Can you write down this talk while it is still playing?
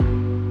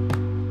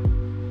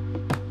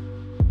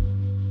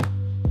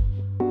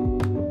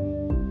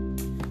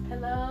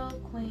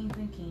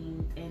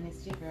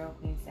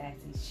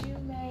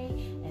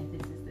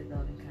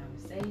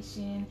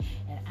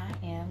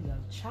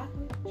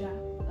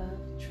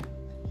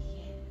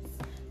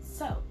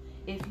So,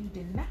 if you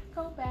did not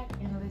go back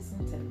and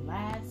listen to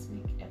last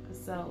week's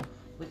episode,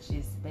 which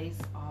is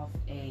based off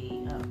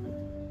a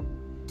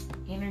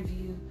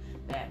interview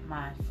that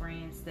my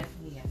friend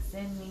Stephanie has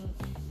sent me,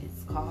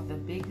 it's called The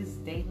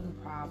Biggest Dating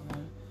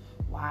Problem: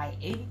 Why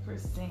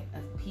 80%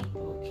 of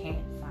People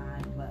Can't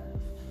Find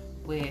Love,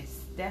 with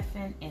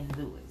Stephan and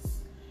Lewis.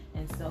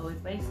 And so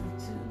it's basically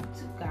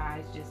two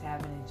guys just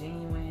having a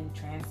genuine,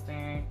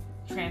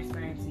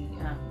 transparency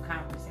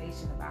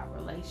conversation about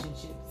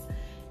relationships.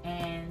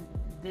 And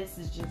this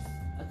is just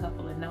a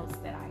couple of notes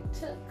that I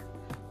took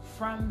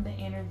from the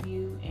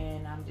interview,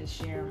 and I'm just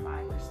sharing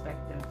my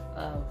perspective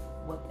of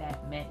what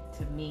that meant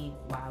to me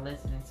while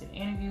listening to the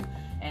interview.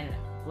 And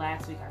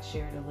last week I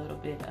shared a little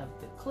bit of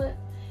the clip,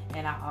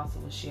 and I also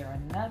will share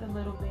another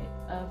little bit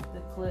of the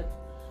clip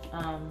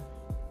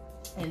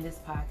in this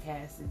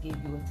podcast to give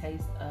you a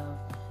taste of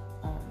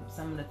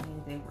some of the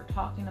things they were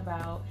talking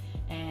about,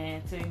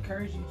 and to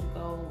encourage you to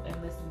go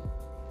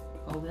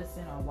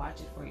listen or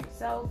watch it for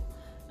yourself.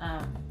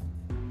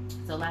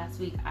 So last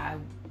week I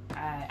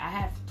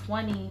have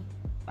 20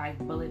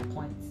 bullet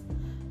points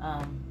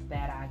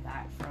that I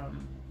got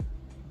from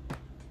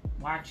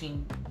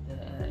watching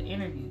the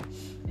interview.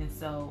 And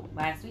so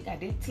last week I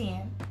did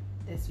 10.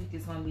 This week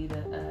is going to be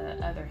the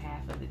other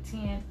half of the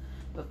 10.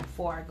 But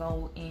before I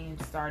go in,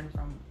 starting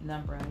from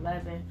number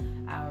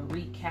 11, I'll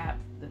recap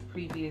the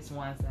previous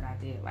ones that I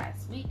did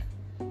last week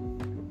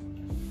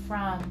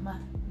from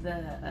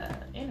the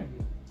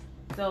interview.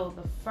 So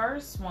the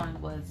first one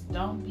was,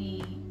 don't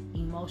be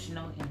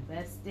emotional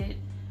invested.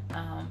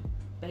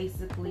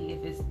 Basically,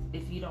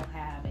 if you don't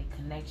have a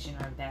connection,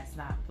 or that's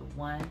not the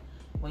one,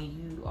 when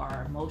you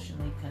are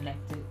emotionally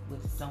connected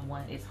with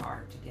someone, it's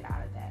hard to get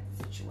out of that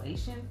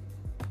situation.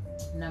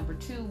 Number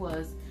 2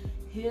 was,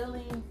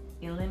 healing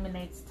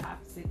eliminates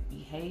toxic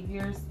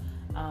behaviors,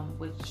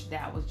 which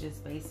that was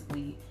just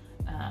basically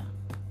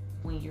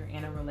when you're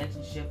in a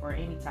relationship, or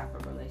any type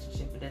of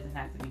relationship, it doesn't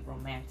have to be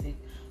romantic,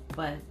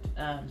 but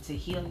to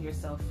heal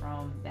yourself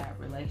from that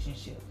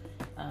relationship.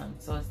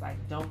 So it's like,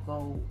 don't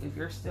go, if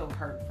you're still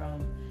hurt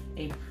from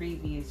a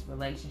previous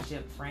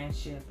relationship,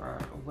 friendship, or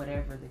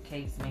whatever the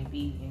case may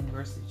be in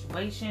your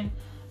situation,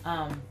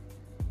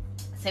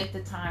 take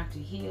the time to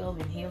heal.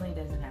 And healing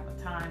doesn't have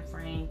a time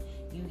frame.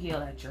 You heal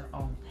at your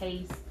own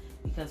pace,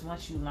 because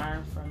once you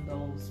learn from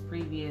those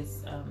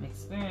previous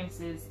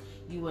experiences,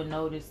 you will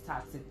notice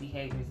toxic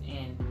behaviors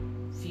in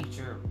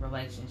future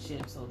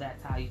relationships. So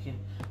that's how you can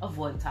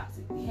avoid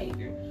toxic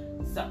behavior.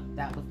 So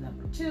that was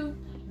number 2.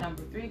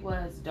 Number 3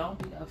 was, don't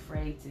be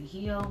afraid to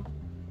heal.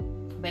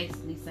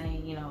 Basically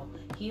saying,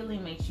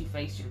 healing makes you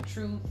face your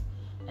truth,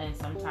 and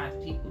sometimes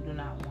people do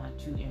not want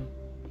to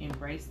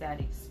embrace that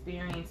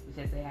experience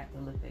because they have to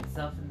look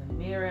themselves in the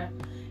mirror,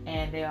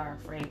 and they are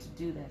afraid to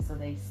do that, so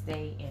they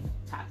stay in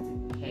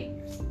toxic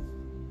behaviors.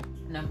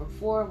 Number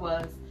 4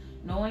 was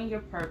knowing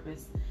your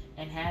purpose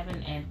and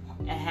having a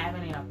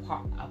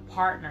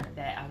partner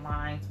that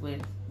aligns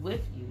with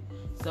you.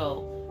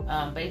 So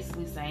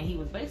he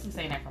was basically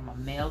saying that from a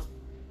male's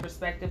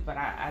perspective, but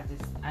I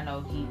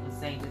know he was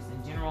saying this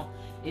in general.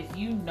 If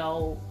you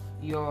know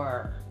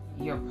your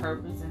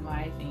purpose in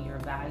life and your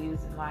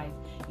values in life,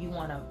 you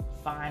want to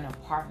find a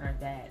partner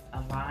that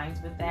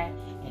aligns with that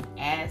and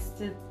adds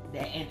to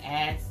that, and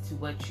adds to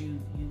what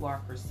you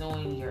are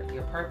pursuing,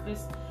 your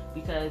purpose.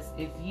 Because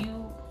if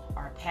you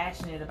are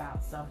passionate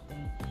about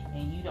something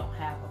and you don't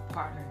have a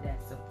partner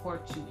that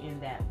supports you in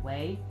that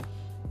way,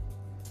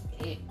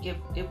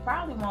 it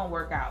probably won't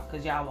work out,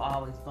 because y'all will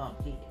always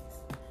bump heads.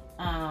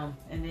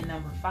 And then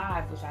number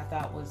 5, which I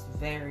thought was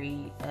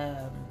very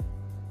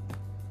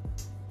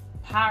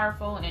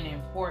powerful and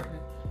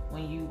important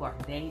when you are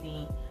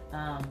dating,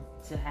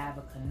 to have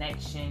a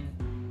connection,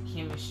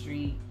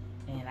 chemistry,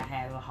 and I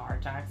had a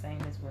hard time saying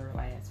this word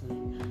last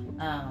week,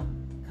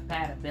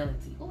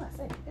 compatibility. Oh, I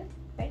said it.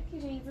 Thank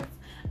you, Jesus.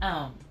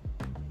 I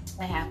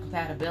have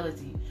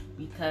compatibility,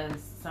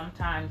 because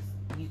sometimes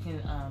you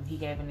can, he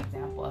gave an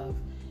example of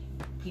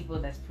people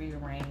that's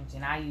prearranged,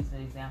 and I use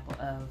an example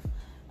of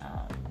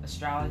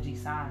astrology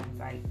signs.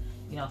 Like,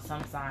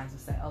 some signs will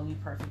say, oh, you're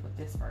perfect with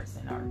this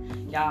person, or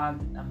y'all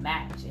a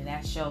match, and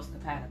that shows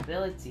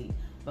compatibility.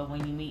 But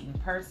when you meet in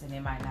person, it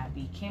might not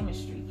be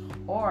chemistry,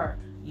 or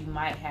you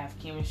might have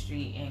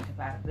chemistry and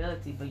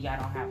compatibility, but y'all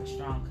don't have a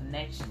strong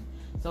connection.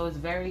 So it's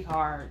very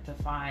hard to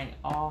find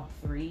all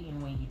 3,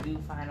 and when you do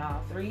find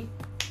all 3,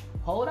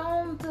 hold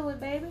on to it,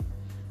 baby.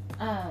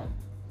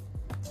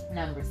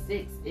 Number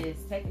 6 is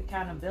take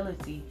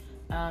accountability.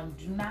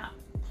 Do not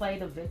play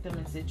the victim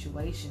in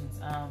situations.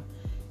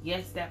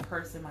 Yes, that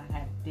person might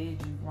have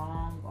did you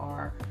wrong,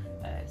 or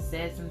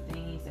said some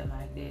things that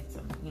might did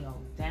some,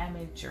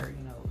 damage, or,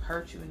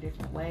 hurt you in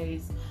different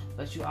ways.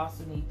 But you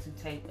also need to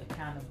take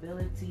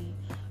accountability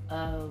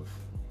of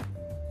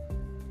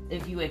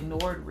if you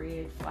ignored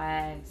red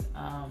flags,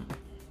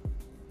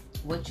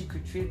 what you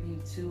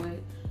contribute to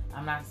it.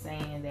 I'm not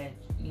saying that,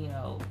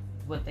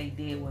 what they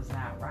did was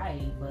not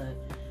right, but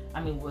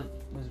what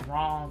was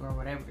wrong, or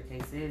whatever the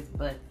case is,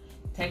 but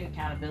take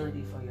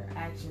accountability for your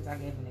actions. I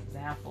gave an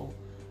example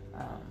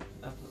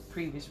of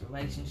previous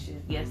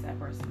relationship. Yes, that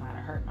person might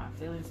have hurt my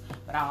feelings,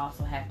 but I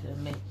also have to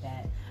admit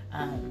that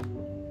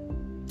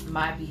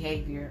my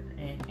behavior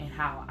and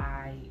how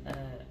I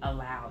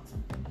allowed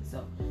something.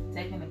 So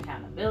taking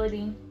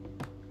accountability.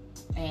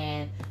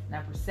 And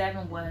number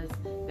 7 was,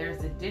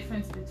 there's a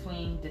difference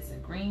between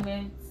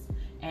disagreements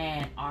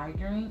and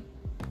arguing.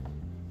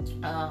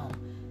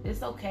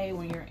 It's okay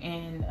when you're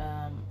in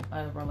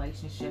a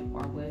relationship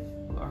or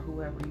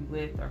whoever you're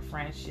with, or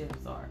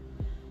friendships, or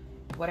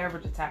whatever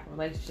the type of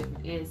relationship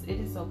it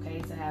is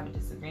okay to have a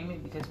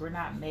disagreement, because we're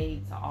not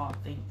made to all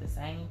think the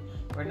same.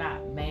 We're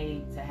not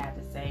made to have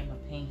the same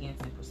opinions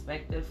and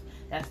perspective.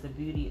 That's the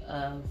beauty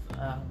of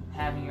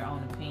having your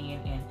own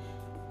opinion and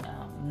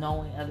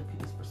knowing other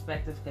people's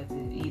perspectives, because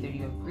either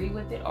you agree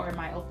with it or it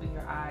might open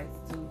your eyes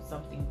to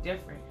something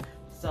different.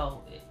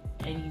 So,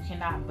 and you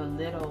cannot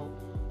belittle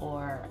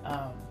or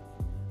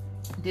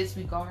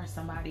disregard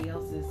somebody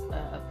else's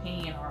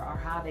opinion or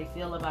how they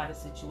feel about a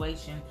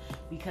situation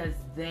because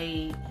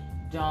they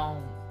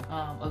don't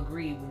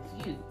agree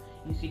with you.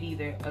 You could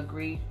either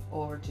agree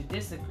or to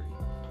disagree,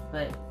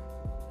 but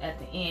at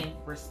the end,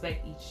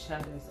 respect each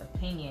other's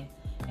opinion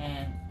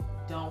and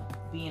don't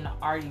be in an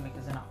argument,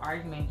 because in an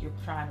argument you're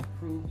trying to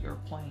prove your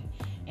point,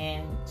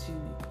 and to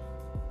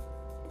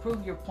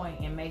prove your point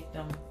and make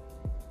them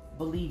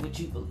believe what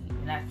you believe,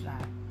 and that's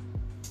not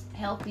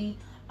healthy.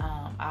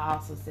 I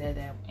also said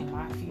that in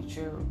my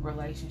future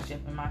relationship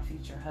and my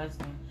future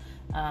husband,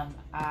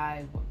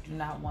 I do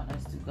not want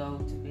us to go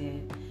to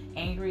bed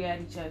angry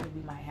at each other.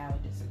 We might have a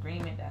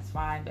disagreement, that's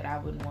fine, but I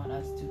wouldn't want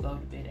us to go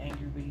to bed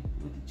angry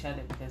with each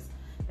other, because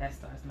that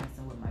starts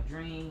messing with my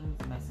dreams,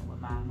 messing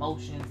with my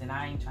emotions, and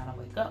I ain't trying to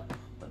wake up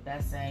with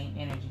that same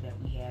energy that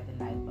we had the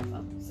night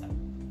before. So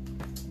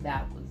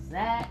that was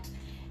that.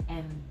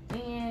 And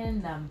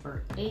then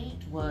number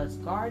 8 was,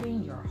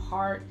 guarding your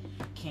heart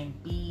can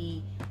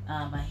be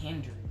a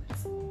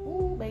hindrance.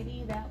 Ooh,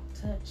 baby, that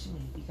touched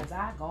me, because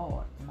I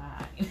guard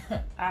mine.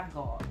 I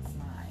guard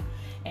mine.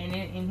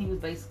 And he was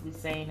basically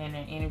saying in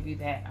an interview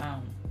that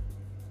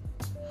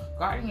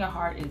guarding your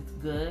heart is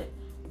good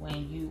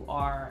when you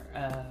are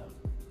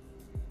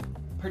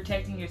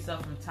protecting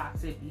yourself from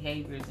toxic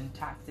behaviors and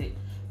toxic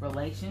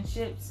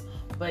relationships,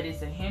 but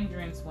it's a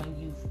hindrance when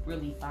you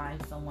really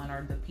find someone,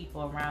 or the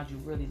people around you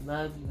really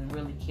love you and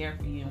really care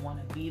for you and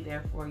want to be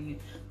there for you,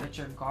 but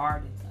your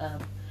guard is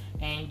up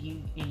and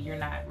you're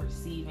not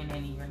receiving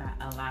any, you're not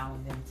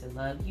allowing them to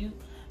love you.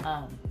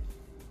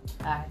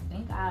 I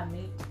think I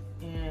admit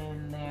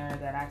in there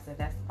that I said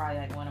that's probably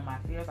like one of my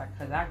fears, like,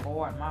 because I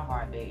guard my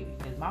heart, baby,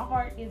 because my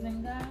heart is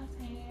in God's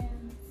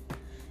hands.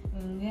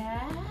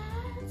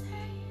 God's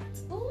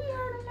hands. Ooh, we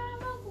heard of my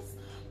vocals.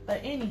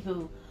 But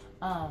anywho,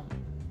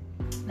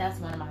 that's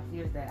one of my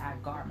fears, that I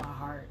guard my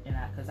heart, and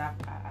because I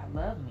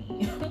love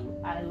me.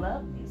 I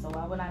love me, so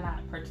why would I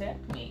not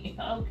protect me?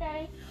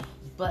 Okay,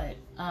 but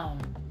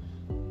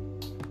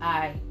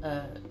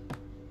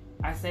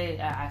I say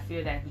I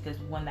fear that because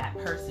when that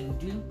person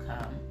do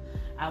come,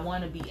 I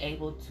want to be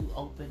able to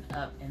open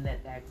up and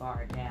let that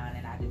guard down,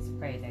 and I just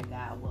pray that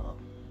God will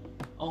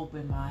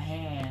open my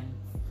hands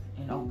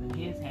and open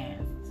his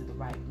hands to the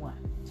right one.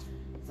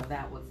 So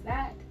that was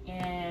that.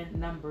 And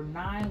number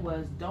 9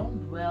 was,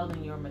 don't dwell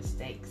in your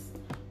mistakes,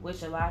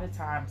 which a lot of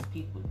times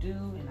people do,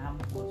 and I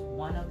was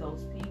one of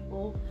those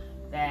people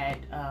that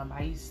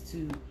I used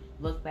to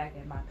look back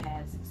at my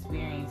past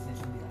experiences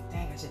and be like,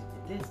 dang, I should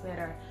have did this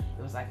better.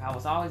 It was like I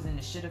was always in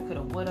the shoulda,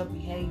 coulda, woulda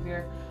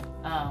behavior.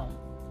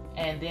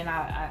 And then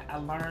I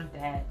learned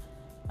that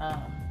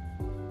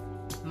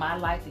my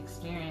life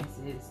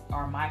experiences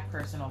or my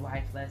personal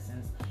life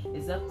lessons,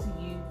 is up to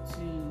you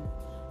to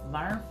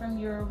learn from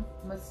your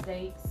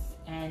mistakes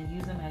and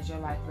use them as your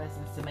life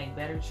lessons to make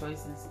better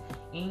choices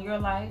in your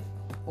life,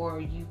 or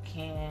you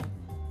can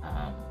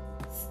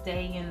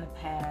stay in the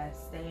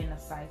past, stay in a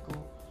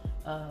cycle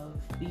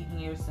of beating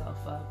yourself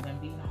up and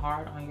being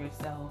hard on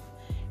yourself,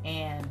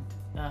 and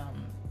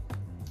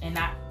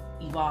not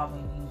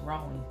evolving and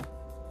growing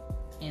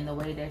in the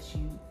way that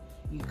you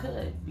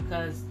could,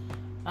 because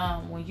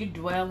when you're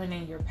dwelling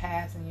in your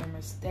past and your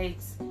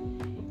mistakes,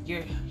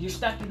 you're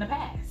stuck in the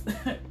past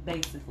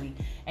basically,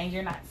 and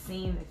you're not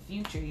seeing the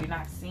future. You're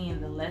not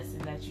seeing the lesson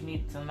that you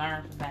need to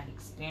learn from that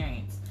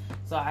experience.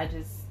 So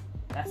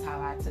that's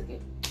how I took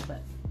it.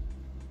 But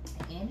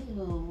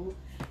anywho,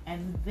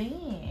 and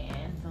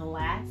then the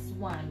last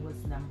one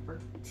was number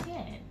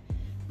 10.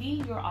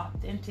 Be your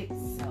authentic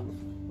self,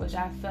 which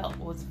I felt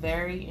was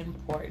very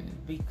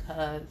important,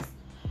 because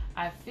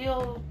I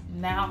feel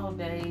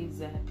nowadays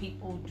that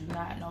people do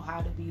not know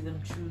how to be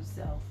them true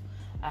self.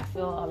 I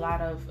feel a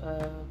lot of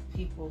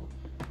people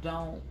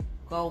don't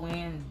go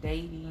in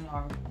dating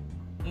or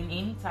in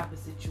any type of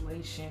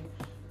situation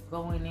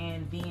going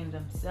in being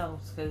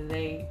themselves, because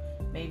they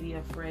may be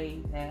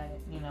afraid that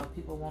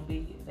people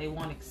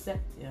won't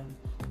accept them,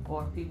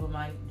 or people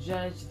might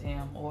judge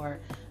them, or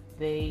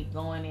they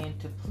going in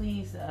to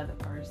please the other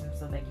person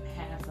so they can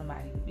have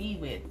somebody to be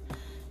with.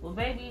 Well,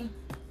 baby,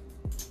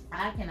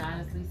 I can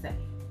honestly say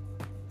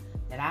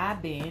that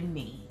I've been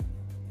me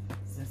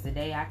since the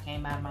day I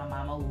came out of my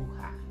mama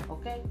hoo-ha,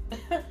 okay?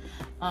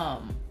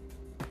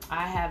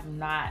 I have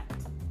not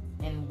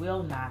and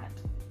will not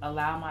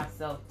allow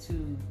myself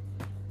to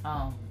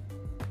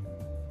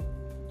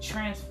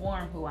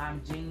transform who I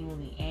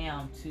genuinely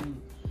am to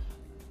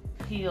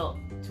appeal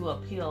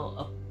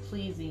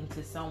pleasing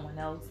to someone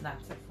else,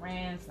 not to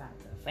friends, not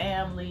to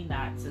family,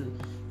 not to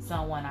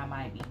someone I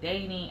might be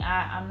dating.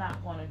 I'm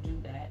not going to do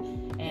that.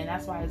 And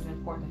that's why it's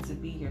important to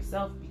be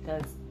yourself,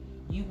 because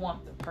you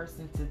want the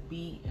person to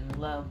be in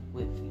love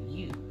with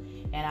you.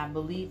 And I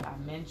believe I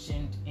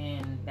mentioned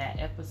in that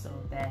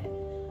episode that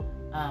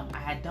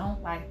I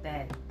don't like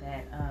that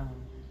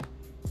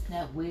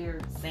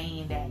weird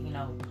saying that, you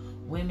know,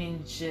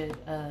 women should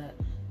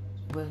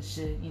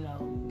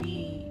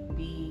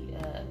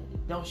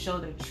don't show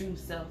their true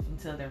self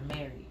until they're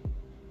married.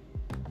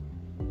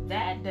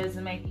 That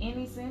doesn't make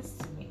any sense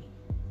to me.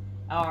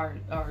 Or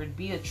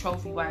be a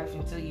trophy wife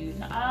until you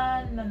no.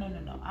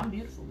 I'm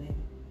beautiful, baby,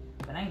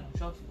 but I ain't no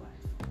trophy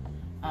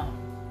wife.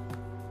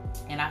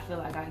 And I feel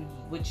like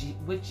what you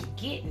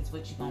get is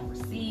what you're gonna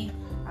receive.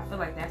 I feel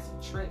like that's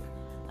a trick.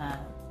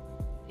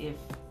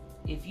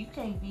 If you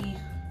can't be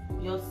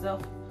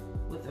yourself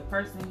with the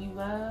person you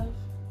love,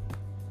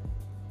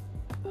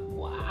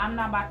 I'm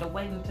not about to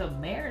wait until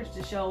marriage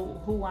to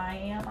show who I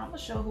am. I'm gonna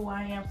show who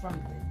I am from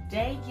the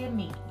day you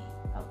meet me.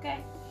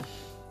 Okay?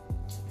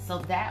 So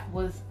that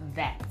was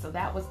that. So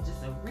that was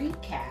just a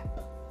recap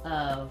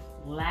of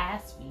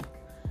last week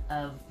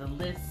of the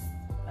list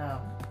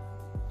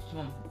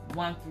from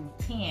 1 through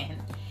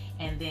 10.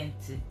 And then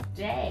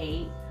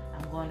today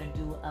I'm going to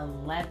do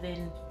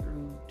 11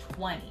 through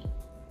 20.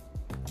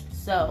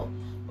 So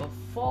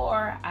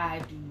before I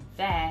do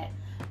that,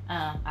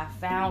 I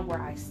found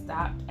where I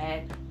stopped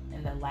at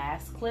in the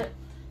last clip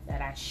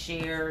that I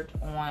shared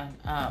on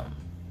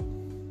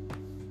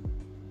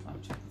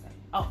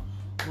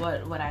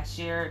what I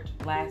shared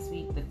last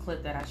week, the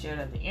clip that I shared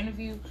of the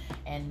interview,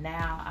 and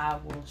now I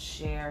will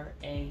share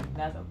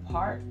another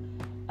part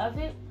of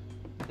it,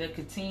 the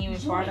continuing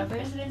part of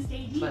it.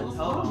 But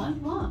hold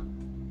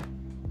on,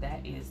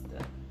 that is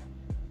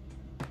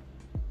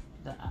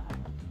the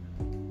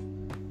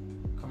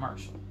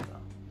commercial, so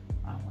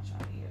I don't want y'all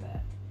to hear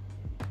that.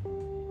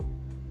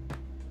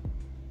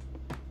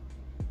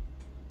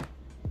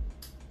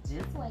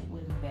 Just wait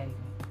with me, baby.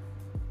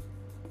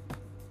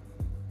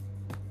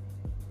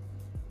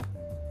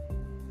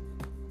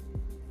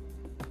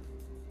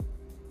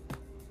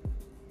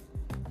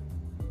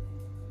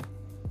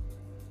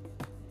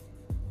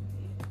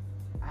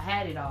 I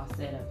had it all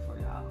set up for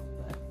y'all,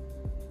 but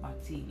my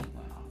TV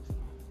went off. So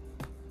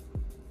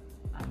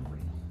I'm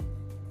real.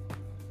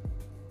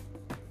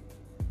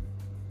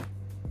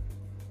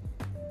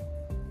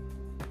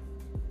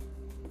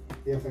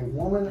 If a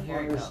woman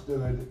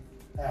understood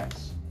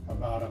X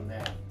about a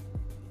man,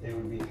 they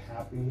would be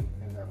happy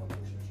in their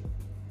relationship.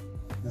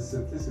 The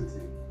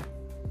simplicity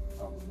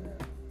of a man,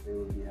 they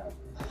would be happy.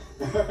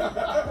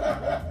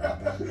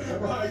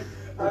 Like,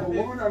 if a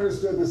woman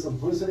understood the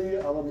simplicity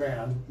of a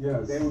man,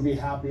 yes, they would be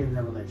happy in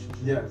their relationship.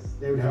 Yes.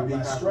 They would have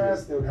less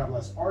stress, they would have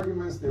less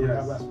arguments, they would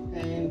have less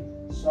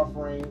pain,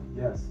 suffering.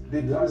 Yes.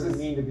 What does it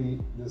mean to be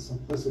the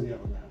simplicity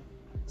of a man?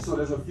 So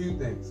there's a few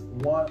things.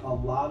 One, a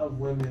lot of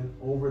women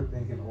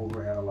overthink and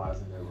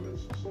overanalyze in their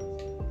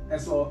relationships.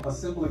 And so a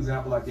simple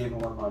example I gave in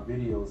one of my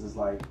videos is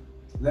like,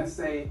 let's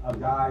say a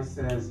guy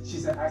says,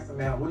 ask the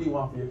man, what do you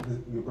want for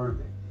your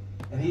birthday?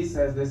 And he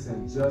says,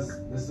 listen,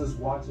 let's just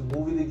watch a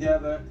movie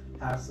together,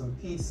 have some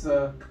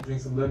pizza,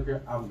 drink some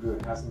liquor, I'm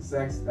good. Have some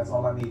sex, that's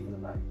all I need for the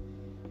night.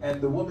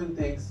 And the woman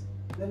thinks,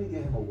 let me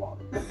get him a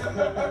wallet.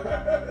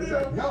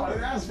 No, I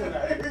didn't ask for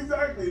that.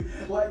 Exactly.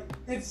 Like,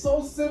 it's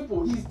so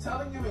simple. He's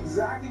telling you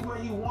exactly what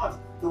he wants.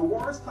 The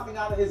words coming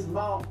out of his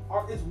mouth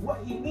is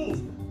what he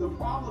means. The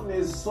problem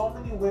is so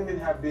many women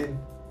have been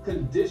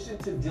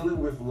conditioned to dealing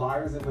with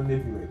liars and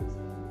manipulators.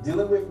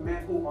 Dealing with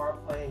men who are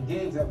playing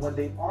games, that when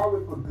they are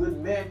with a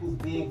good man who's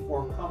being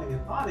forthcoming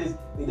and honest,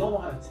 they don't know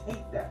how to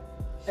take that.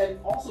 And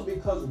also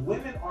because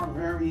women are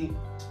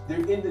they're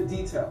in the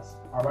details,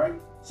 all right?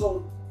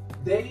 So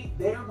they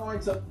are going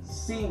to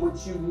see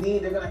what you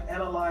need. They're going to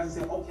analyze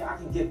and say, okay, I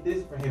can get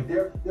this for him.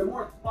 They're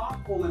more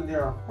thoughtful in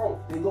their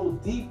approach. They go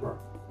deeper,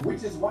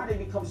 which is why they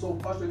become so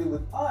frustrated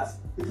with us,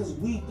 because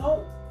we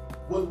don't.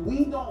 When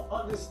we don't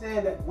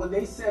understand that when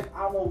they said,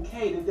 I'm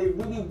okay, that they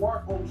really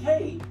weren't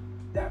okay,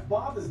 that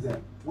bothers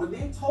them. When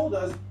they told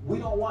us we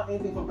don't want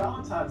anything for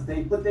Valentine's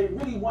Day, but they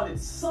really wanted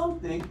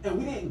something and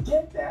we didn't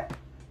get that,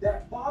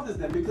 that bothers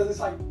them, because it's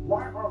like,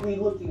 why aren't we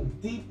looking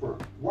deeper?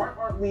 Why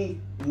aren't we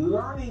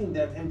learning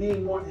them and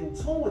being more in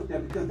tune with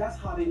them? Because that's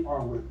how they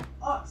are with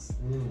us.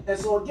 And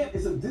so again,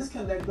 it's a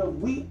disconnect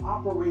of we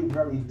operate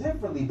very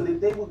differently, but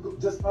if they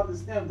would just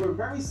understand, we're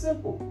very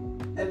simple.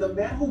 And the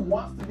man who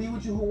wants to be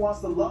with you, who wants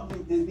to love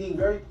you, is being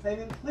very plain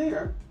and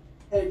clear.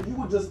 And if you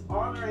would just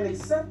honor and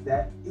accept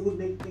that, it would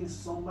make things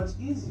so much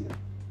easier.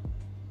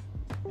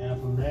 And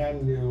if a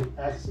man knew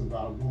X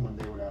about a woman,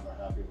 they would have a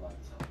happy life.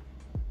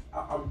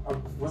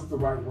 What's the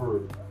right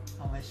word?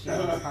 Oh, I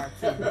share part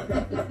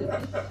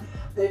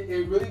 2.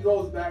 It really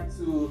goes back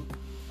to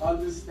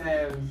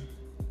understands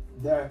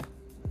that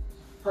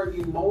her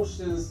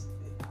emotions,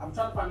 I'm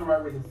trying to find the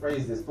right way to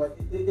phrase this, but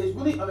it's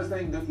really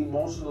understanding the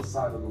emotional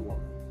side of the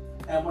woman.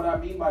 And what I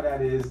mean by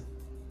that is,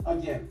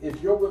 again,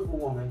 if you're with a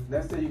woman,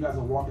 let's say you guys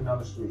are walking down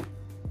the street,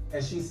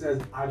 and she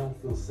says, I don't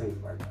feel safe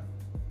right now.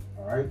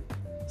 All right?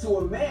 To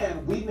a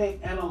man, we may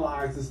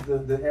analyze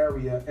the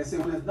area and say,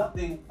 well, there's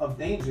nothing of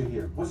danger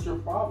here. What's your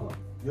problem?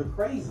 You're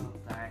crazy.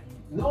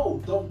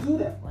 No, don't do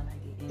that.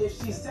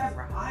 If she says,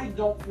 I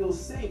don't feel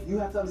safe, you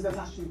have to understand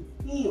how she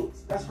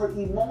feels. That's her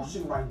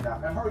emotion right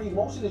now. And her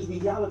emotion is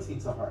reality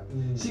to her.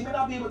 She may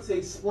not be able to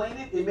explain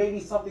it. It may be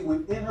something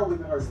within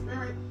her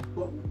spirit.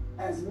 But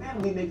as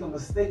men, we make a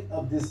mistake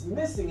of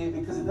dismissing it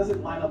because it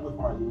doesn't line up with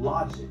our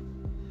logic.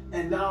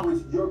 And now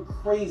it's, you're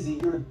crazy,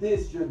 you're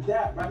this, you're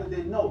that. Rather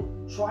than, no,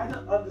 try to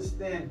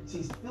understand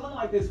she's feeling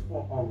like this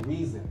for a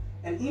reason.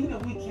 And even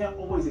if we can't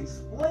always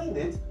explain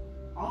it,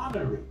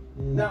 honor it.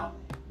 Now,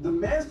 the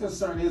man's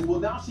concern is, well,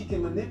 now she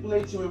can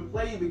manipulate you and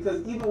play you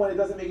because even when it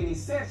doesn't make any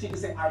sense, she can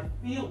say, I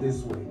feel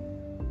this way.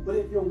 But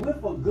if you're with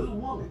a good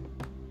woman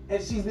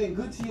and she's been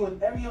good to you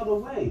in every other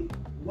way,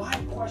 why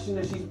question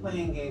that she's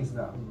playing games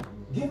now?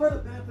 Give her the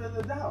benefit of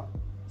the doubt.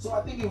 So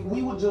I think if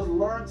we would just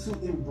learn to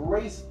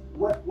embrace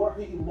what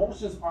her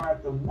emotions are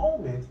at the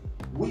moment,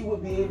 we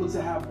would be able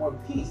to have more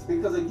peace.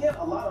 Because again,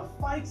 a lot of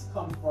fights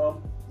come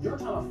from you're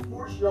trying to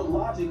force your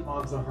logic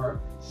onto her.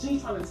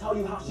 She's trying to tell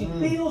you how she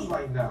feels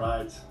right now.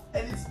 Right.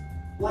 And it's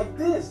like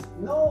this.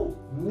 No,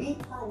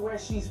 meet her where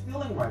she's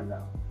feeling right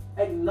now.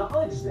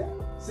 Acknowledge that.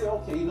 Say,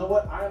 okay, you know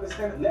what? I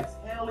understand it. Let's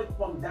handle it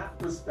from that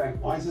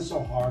perspective. Why is it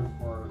so hard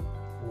for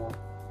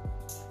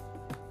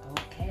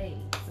Okay,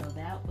 so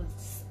that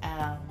was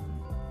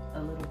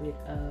a little bit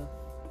of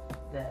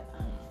the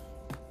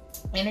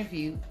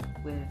interview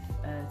with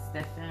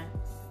Stephan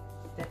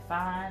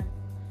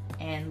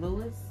and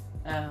Lewis,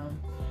 and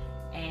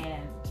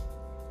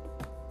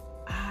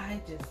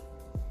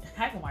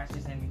I can watch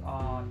this interview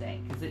all day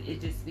because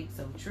it just speaks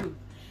so true,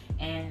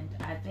 and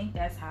I think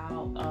that's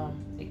how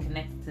it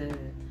connects to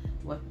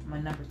what my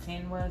number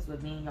 10 was,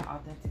 with being your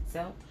authentic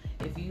self.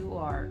 If you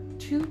are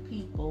two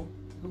people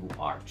who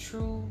are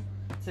true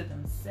to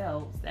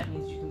themselves, that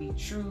means you can be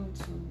true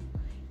to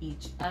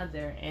each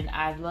other. And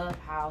I love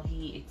how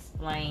he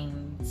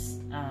explains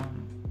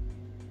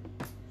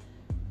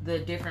the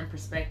different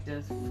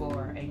perspectives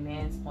for a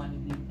man's point of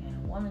view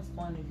and a woman's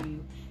point of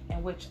view,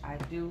 in which I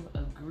do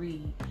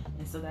agree.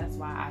 And so that's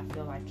why I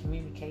feel like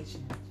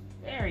communication is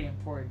very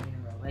important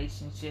in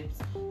relationships,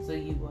 so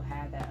you will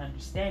have that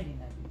understanding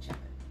of each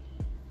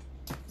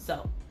other.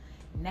 So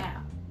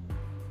now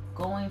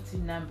going to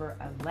number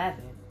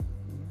 11,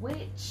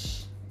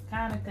 which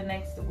kind of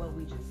connects to what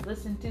we just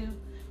listened to,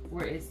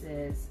 where it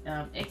says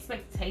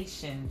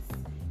expectations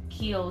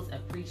kills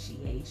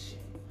appreciation.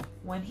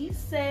 When he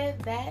said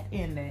that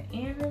in the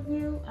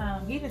interview,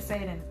 he didn't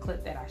say it in the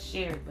clip that I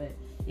shared, but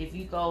if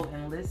you go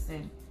and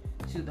listen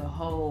to the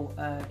whole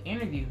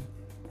interview,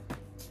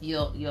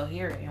 you'll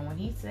hear it. And when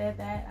he said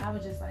that, I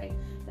was just like,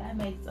 that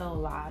makes a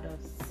lot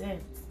of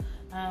sense.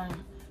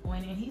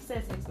 When he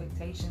says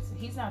expectations,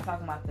 he's not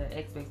talking about the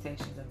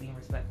expectations of being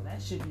respectful.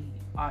 That should be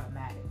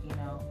automatic, you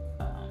know.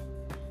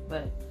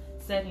 But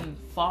setting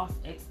false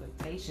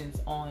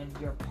expectations on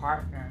your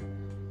partner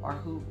or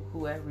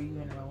whoever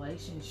you're in a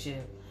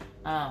relationship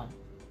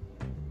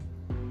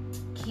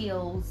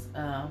kills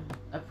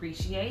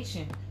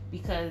appreciation,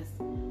 because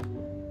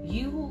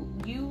you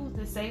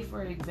to say,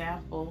 for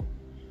example,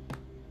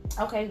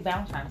 okay,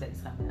 Valentine's Day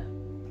is coming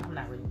up. I'm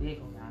not really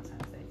big on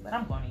Valentine's Day, but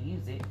I'm going to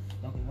use it.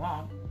 Don't get me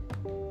wrong.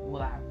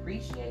 Will I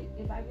appreciate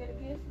if I get a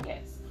gift?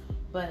 Yes.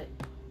 But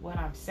what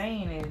I'm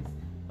saying is,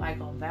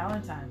 like on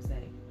Valentine's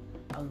Day,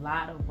 a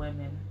lot of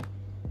women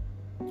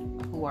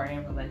who are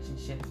in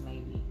relationships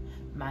maybe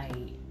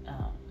might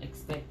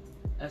expect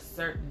a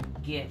certain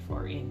gift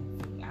or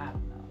anything. I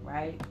don't know,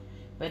 right?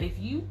 But if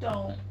you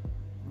don't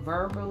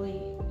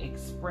verbally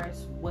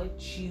express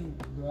what you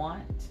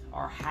want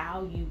or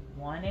how you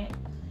want it,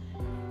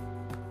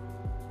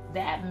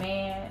 that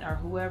man or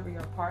whoever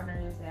your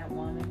partner is, that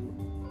woman,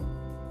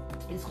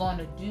 is going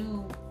to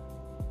do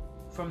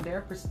from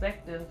their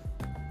perspective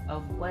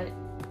of what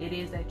it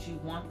is that you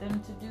want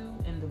them to do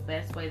in the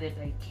best way that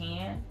they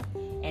can.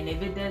 And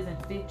if it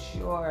doesn't fit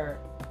your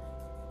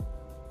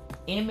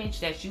image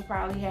that you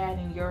probably had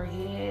in your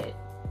head,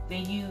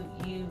 then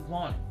you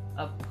won't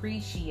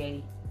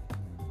appreciate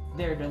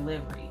their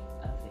delivery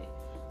of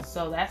it.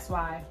 So that's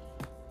why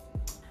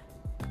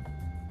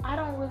I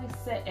don't really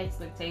set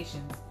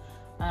expectations.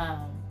 I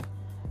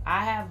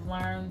have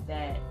learned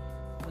that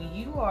when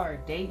you are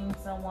dating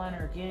someone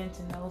or getting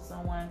to know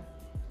someone,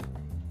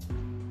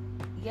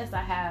 yes,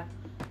 I have,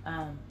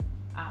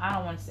 I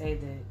don't want to say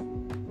the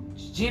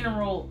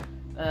general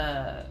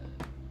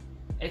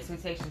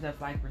expectations of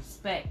like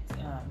respect,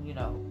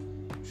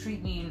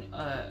 treat me,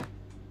 I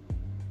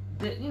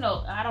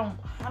don't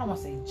want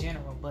to say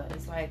general, but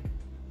it's like,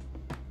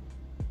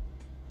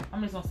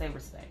 I'm just going to say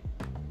respect.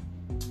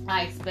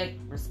 I expect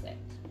respect,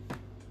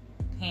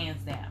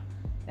 hands down.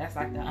 That's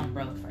like the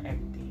umbrella for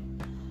everything.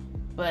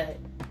 But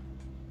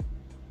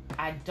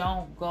I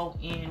don't go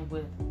in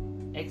with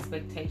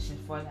expectations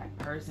for that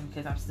person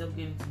because I'm still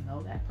getting to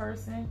know that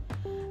person.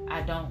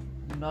 I don't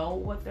know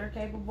what they're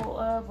capable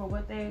of or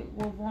what they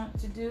will want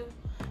to do.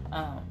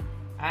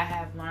 I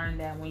have learned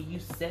that when you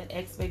set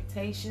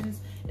expectations,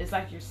 it's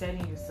like you're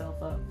setting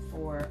yourself up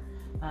for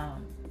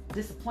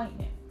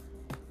disappointment,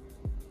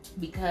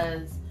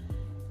 because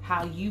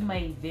how you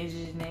may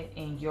envision it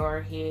in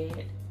your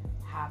head,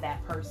 how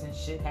that person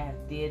should have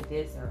did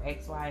this or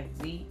X, Y,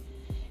 and Z,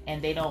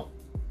 and they don't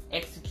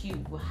execute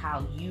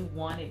how you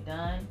want it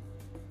done,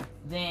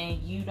 then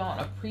you don't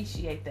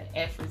appreciate the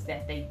efforts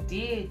that they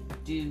did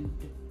do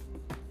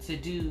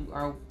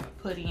or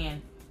put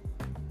in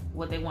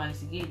what they wanted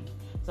to give you.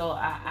 So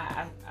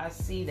I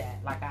see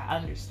that, like I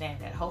understand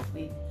that.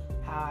 Hopefully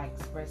how I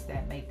express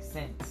that makes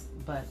sense.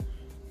 But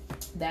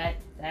that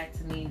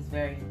to me is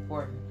very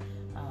important.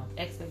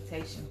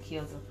 Expectation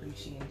kills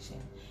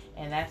appreciation,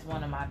 and that's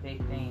one of my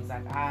big things.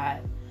 Like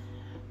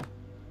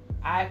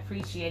I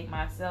appreciate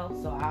myself,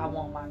 so I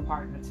want my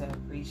partner to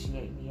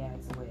appreciate me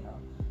as well.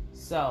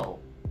 So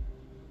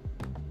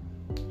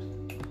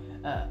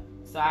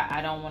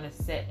I don't want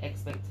to set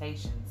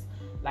expectations.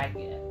 Like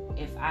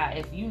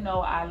if you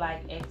know I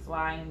like X,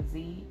 Y, and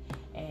Z,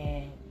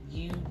 and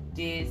you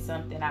did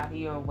something out of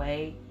your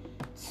way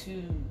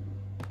to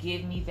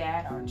give me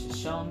that or to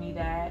show me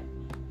that,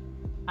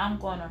 I'm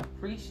gonna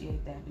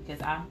appreciate that, because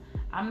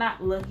I'm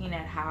not looking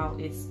at how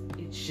it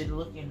should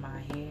look in my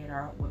head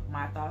or what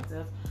my thoughts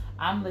of.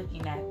 I'm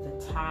looking at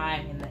the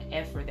time and the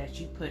effort that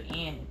you put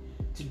in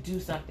to do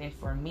something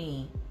for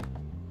me,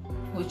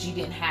 which you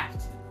didn't have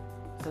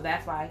to. So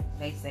that's why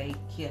they say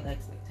kill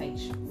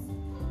expectations.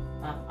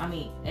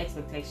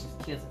 Expectations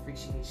kills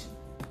appreciation.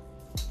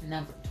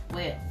 Number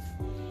 12,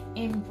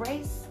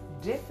 embrace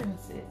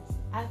differences.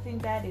 I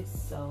think that is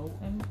so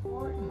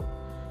important.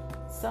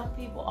 Some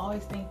people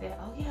always think that,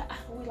 oh yeah,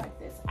 we like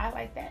this, I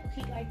like that,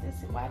 he like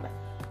this, and why like.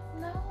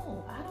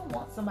 No, I don't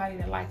want somebody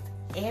that likes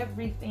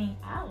everything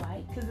I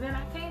like, because then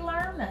I can't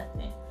learn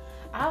nothing.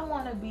 I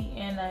want to be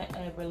in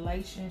a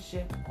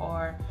relationship,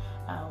 or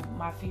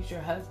my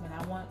future husband,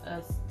 I want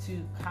us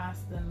to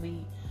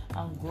constantly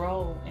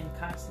grow and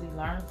constantly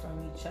learn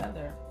from each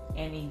other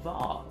and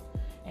evolve.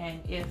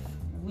 And if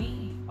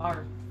we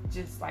are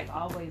just like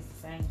always the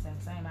same,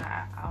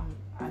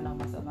 I know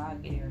myself, I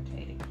get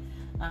irritated.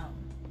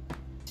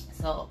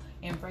 So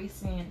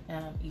embracing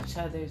each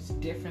other's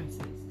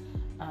differences,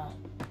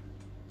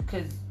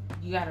 because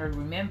you got to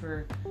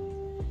remember,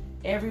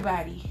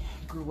 everybody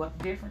grew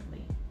up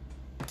differently.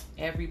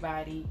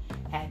 Everybody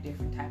had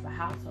different type of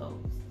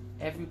households.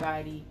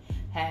 Everybody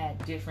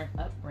had different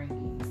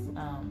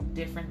upbringings,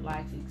 different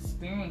life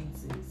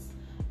experiences.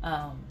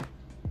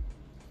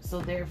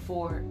 So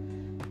therefore,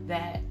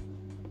 that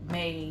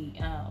may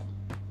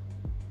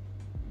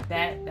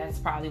that's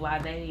probably why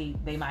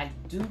they might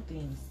do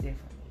things differently,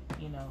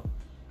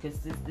 because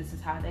this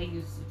is how they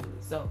used to do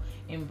it. So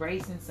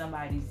embracing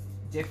somebody's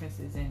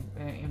differences and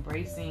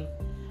embracing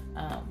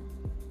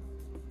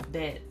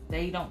that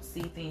they don't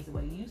see things the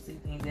way you see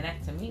things, and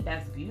that, to me,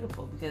 that's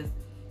beautiful, because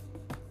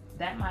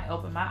that might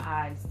open my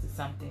eyes to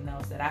something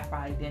else that I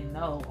probably didn't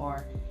know,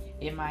 or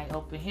it might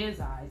open his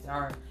eyes,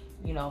 or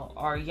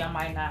or y'all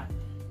might not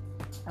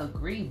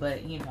agree,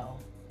 but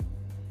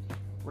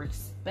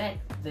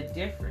respect the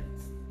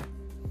difference,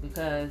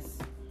 because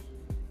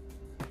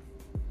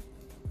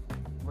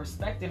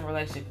respect in a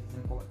relationship is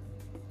important.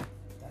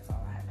 That's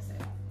all I have to say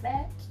about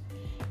that.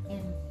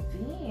 And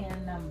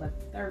then number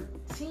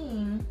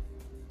 13,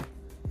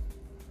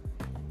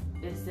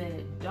 it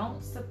said,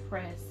 don't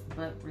suppress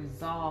but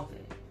resolve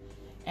it.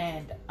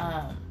 And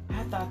I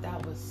thought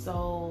that was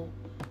so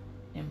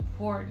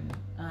important.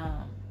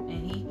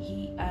 And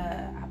he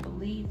I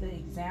believe the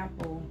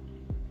example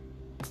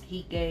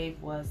he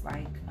gave was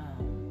like,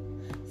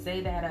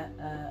 say that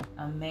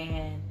a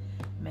man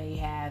may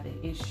have an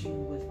issue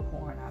with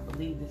porn. I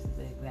believe this is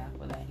the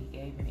example that he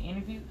gave in the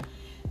interview.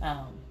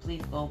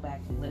 Please go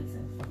back and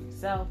listen for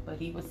yourself. But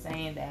he was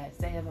saying that,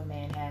 say if a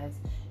man has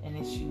an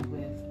issue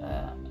with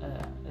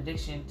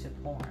addiction to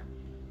porn,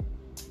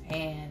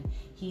 and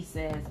he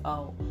says,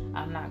 oh,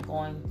 I'm not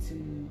going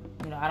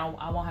to,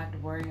 I won't have to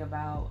worry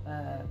about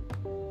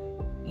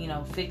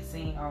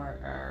fixing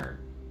or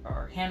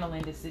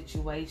handling the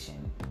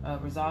situation,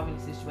 resolving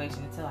the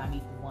situation until I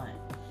meet the one.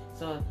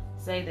 So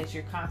say that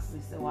you're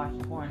constantly still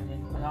watching porn, and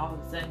then when all of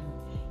a sudden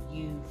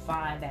you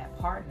find that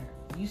partner,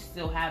 you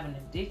still have an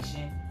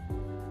addiction,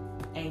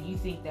 and you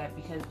think that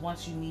because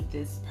once you meet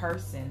this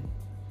person,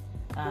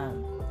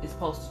 it's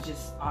supposed to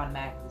just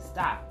automatically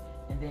stop,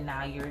 and then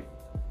now you're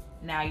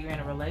in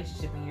a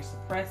relationship and you're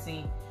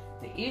suppressing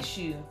the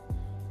issue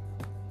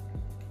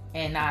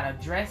and not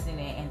addressing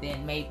it, and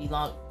then maybe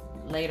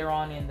later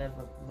on in the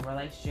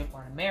relationship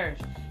or the marriage,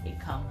 it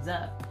comes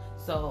up.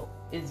 So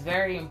it's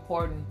very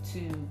important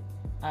to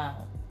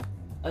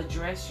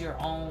address your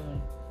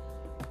own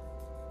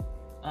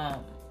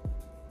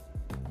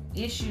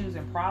issues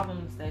and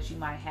problems that you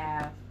might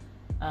have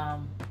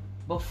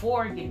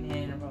before getting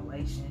in a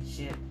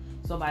relationship.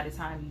 So by the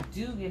time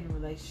you do get in a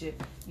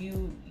relationship,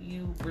 you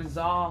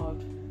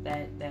resolved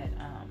that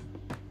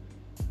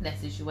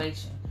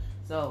situation.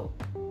 So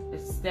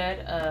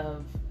instead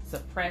of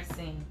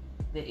suppressing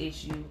the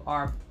issue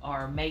or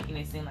making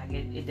it seem like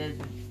it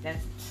doesn't,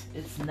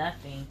 it's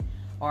nothing,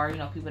 or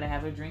people that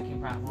have a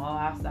drinking problem, oh,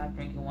 I'll stop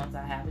drinking once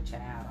I have a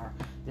child, or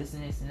this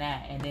and this and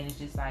that, and then it's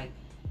just like,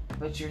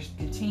 but you're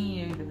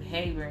continuing the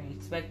behavior and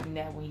expecting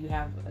that when you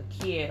have a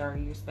kid, or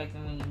you're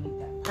expecting when you meet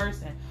that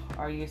person,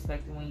 or you're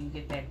expecting when you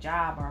get that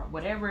job, or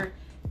whatever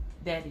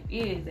that it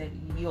is, that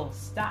you'll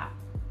stop.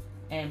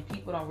 And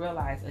people don't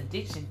realize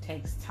addiction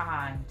takes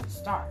time to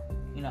start.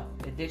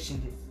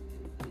 Addiction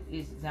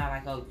is not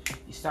like, oh,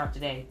 you start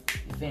today,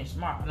 you finish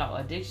tomorrow. No,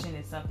 addiction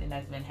is something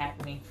that's been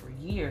happening for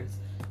years.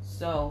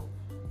 So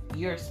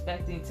you're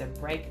expecting to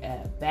break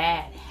a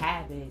bad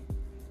habit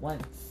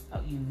once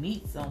you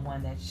meet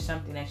someone, that's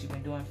something that you've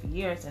been doing for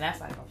years, and that's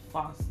like a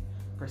false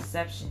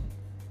perception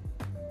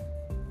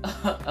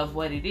of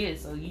what it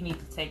is. So you need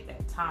to take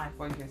that time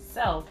for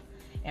yourself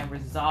and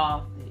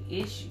resolve the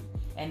issue.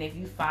 And if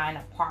you find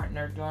a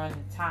partner during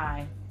the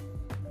time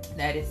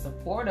that is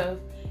supportive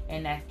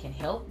and that can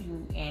help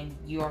you, and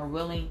you are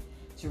willing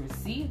to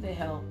receive the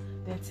help,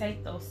 then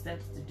take those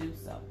steps to do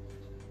so.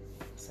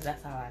 So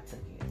that's how I took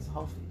it. So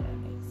hopefully that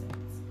makes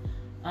sense.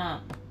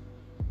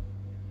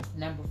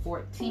 Number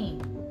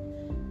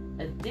 14,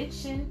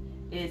 addiction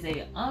is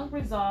a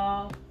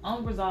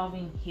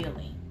unresolving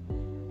healing,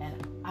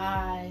 and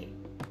I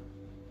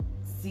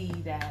see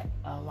that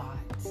a lot.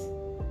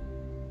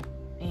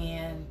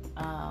 And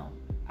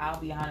I'll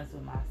be honest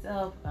with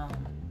myself.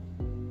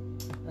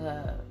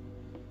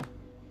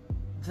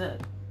 The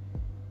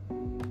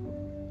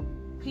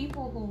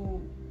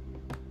people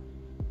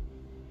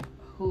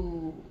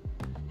who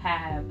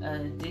have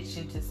an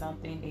addiction to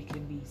something, it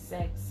can be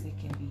sex, it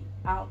can be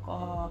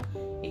alcohol,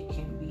 it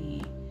can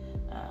be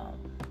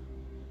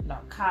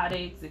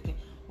narcotics, it can,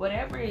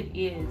 whatever it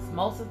is.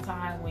 Most of the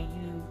time when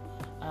you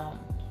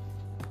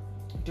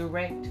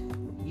direct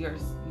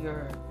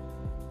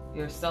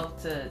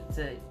yourself to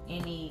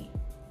any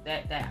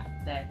that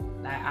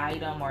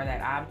item or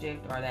that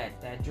object or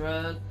that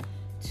drug,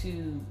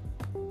 to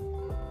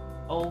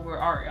over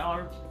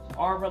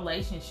our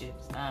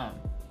relationships.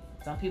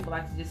 Some people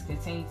like to just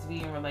continue to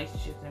be in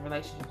relationships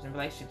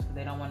because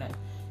they don't want to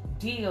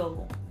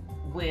deal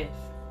with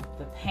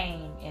the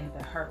pain and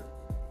the hurt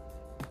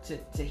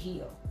to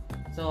heal.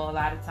 So a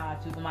lot of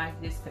times people might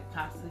just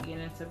constantly get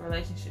into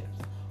relationships,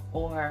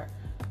 or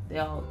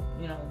they'll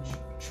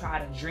try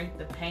to drink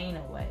the pain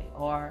away,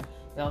 or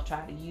they'll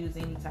try to use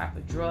any type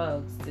of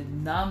drugs to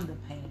numb the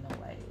pain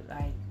away,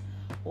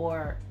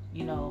 or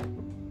they'll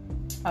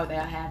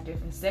have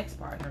different sex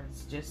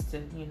partners just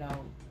to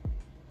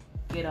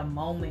get a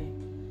moment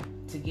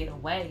to get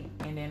away.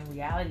 And then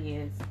reality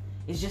is,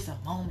 it's just a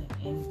moment,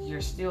 and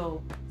you're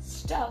still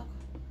stuck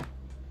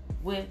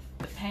with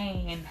the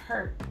pain and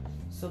hurt.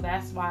 So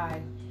that's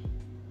why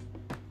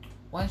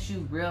once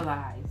you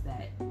realize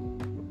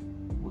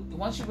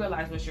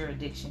what your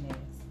addiction is,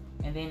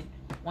 and then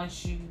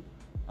once you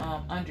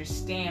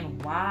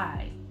understand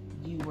why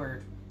you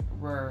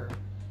were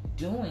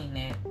doing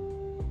it,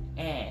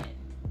 and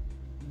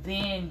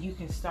then you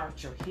can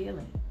start your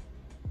healing.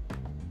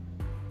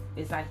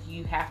 It's like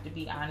you have to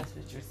be honest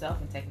with yourself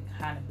and take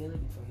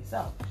accountability for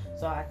yourself.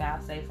 So like I'll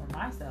say for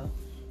myself,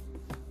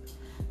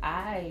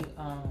 I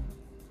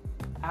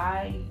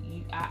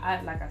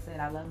like I said,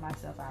 I love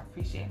myself, I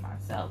appreciate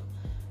myself.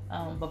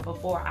 But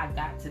before I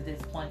got to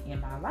this point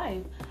in my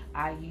life,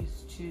 I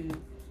used to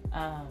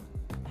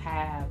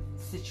have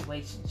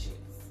situationships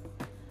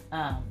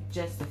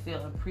just to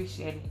feel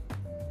appreciated,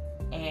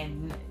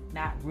 and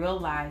not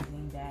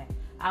realizing that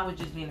I was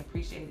just being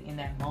appreciated in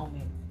that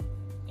moment,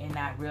 and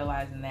not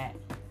realizing that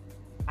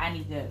I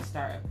need to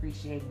start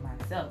appreciating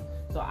myself.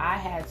 So I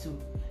had to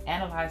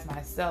analyze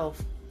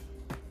myself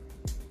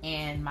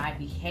and my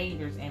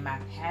behaviors and my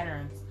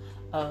patterns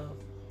of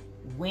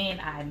when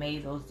I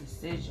made those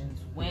decisions,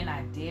 when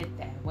I did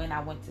that, when I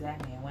went to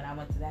that man, when I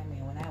went to that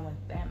man, when I went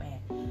to that man.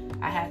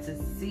 I had to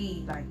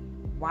see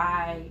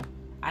why.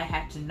 I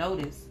had to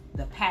notice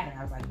the pattern.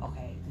 I was like,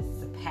 okay, this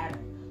is a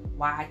pattern.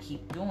 Why I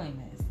keep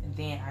doing this? And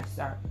then I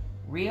start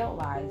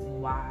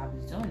realizing why I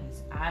was doing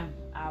this. I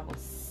was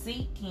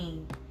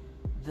seeking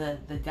the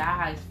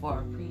guys for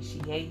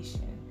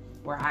appreciation,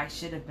 where I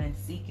should have been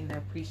seeking the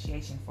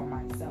appreciation for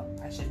myself.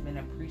 I should have been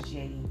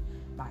appreciating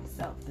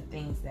myself. The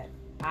things that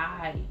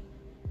I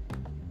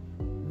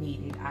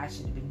needed, I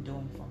should have been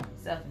doing for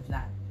myself, and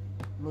not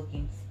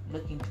looking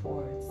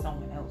towards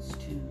someone else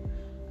to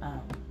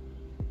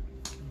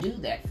do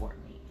that for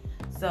me.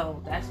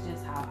 So that's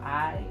just how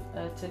I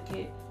took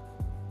it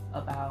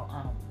about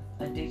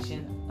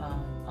addiction,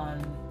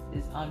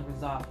 is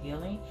unresolved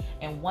healing.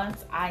 And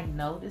once I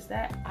noticed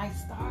that, I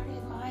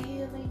started my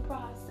healing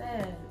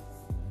process.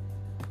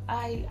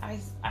 I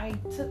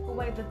took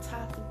away the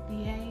toxic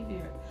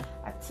behavior.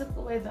 I took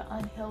away the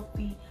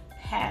unhealthy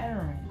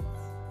patterns.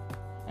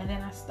 And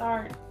then I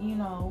start,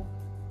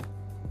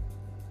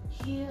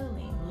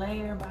 healing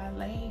layer by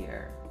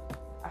layer.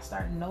 I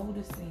start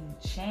noticing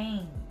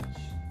change.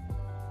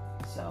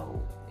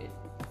 So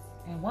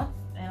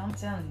And I'm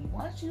telling you,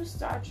 once you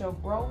start your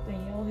growth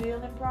and your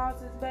healing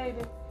process,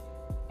 baby,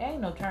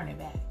 ain't no turning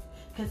back.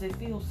 Because it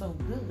feels so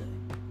good.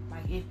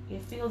 Like,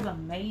 it feels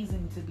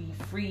amazing to be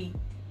free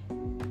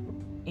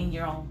in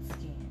your own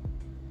skin.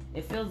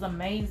 It feels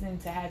amazing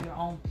to have your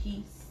own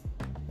peace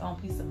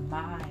of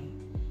mind.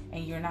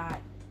 And you're not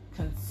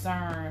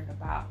concerned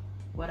about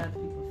what other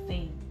people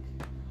think.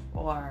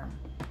 Or,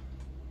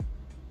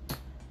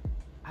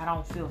 I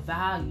don't feel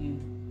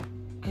valued.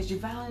 Because you're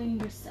valuing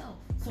yourself.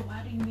 So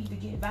why do you need to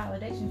get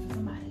validation from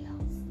somebody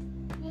else?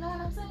 You know what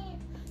I'm saying?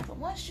 So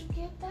once you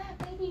get that,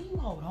 baby, you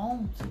hold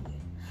on to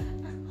it.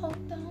 I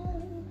hold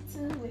on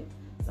to it.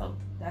 So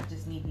that's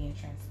just me being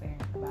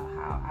transparent about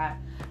how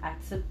I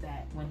took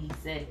that when he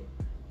said it.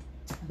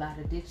 About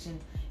addiction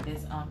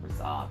is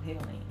unresolved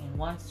healing. And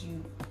once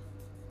you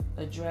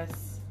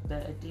address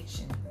the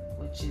addiction,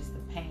 which is the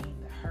pain,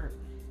 the hurt,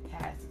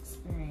 past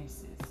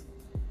experiences,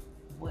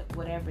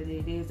 whatever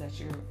it is that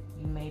you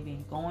may have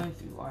been going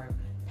through, or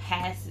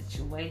past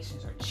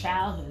situations or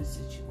childhood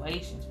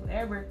situations,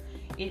 whatever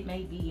it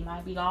may be. It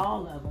might be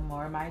all of them,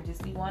 or it might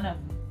just be one of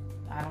them.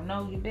 I don't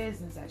know your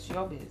business. That's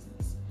your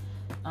business.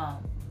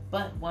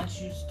 But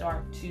once you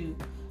start to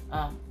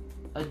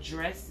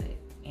address it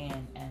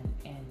and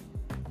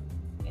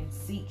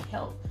seek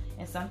help,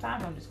 and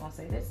sometimes I'm just gonna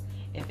say this: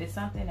 if it's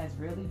something that's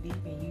really deep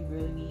and you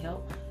really need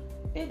help,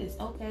 it is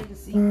okay to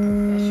seek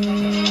professional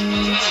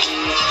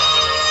help.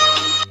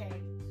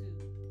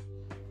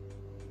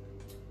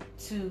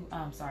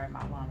 Sorry, my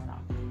alarm went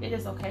off. It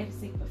is okay to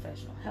seek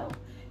professional help.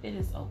 It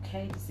is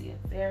okay to see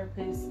a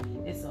therapist.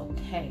 It's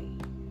okay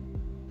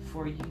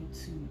for you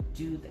to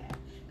do that,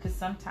 because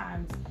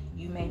sometimes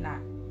you may not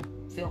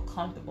feel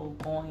comfortable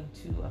going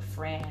to a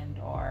friend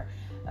or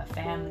a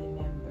family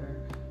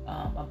member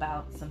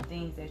about some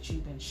things that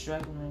you've been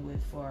struggling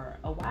with for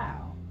a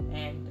while.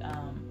 And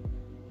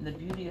the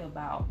beauty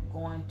about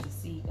going to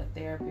seek a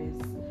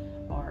therapist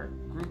or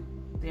group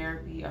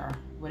therapy or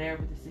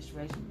whatever the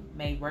situation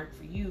may work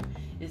for you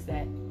is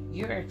that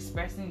you're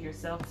expressing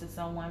yourself to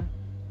someone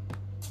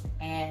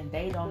and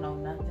they don't know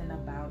nothing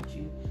about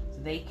you, so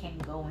they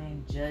can't go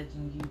in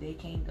judging you, they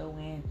can't go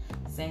in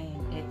saying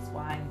X,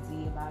 Y, and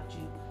Z about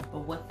you.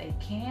 But what they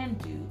can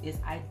do is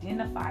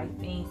identify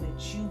things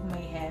that you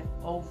may have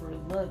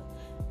overlooked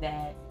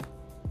that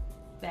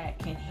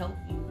can help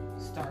you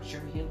start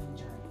your healing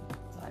journey.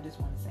 So I just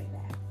want to say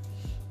that.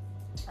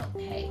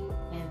 Okay,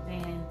 and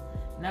then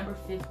number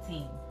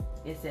 15,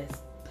 it says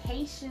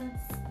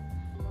patience,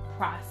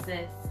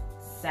 process,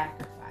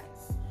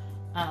 sacrifice.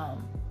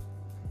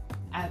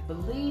 I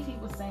believe he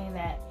was saying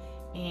that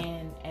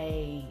in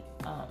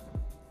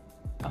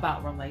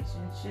about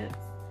relationships,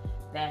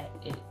 that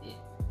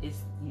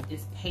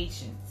it's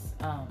patience.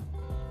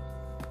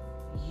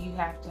 You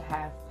have to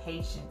have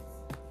patience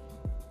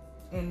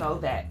and know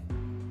that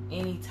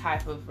any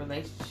type of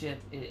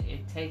relationship,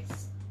 it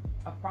takes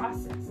a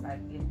process. Like,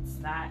 it's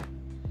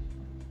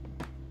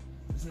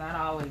not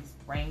always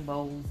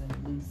rainbows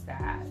and blue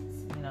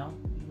skies. You know,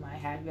 you might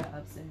have your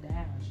ups and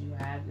downs, you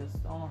have your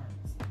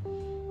storms,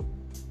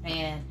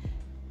 and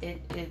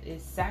it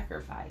is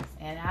sacrifice.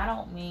 And I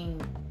don't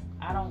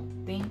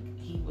think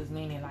he was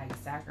meaning like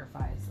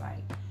sacrifice,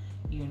 like,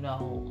 you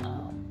know,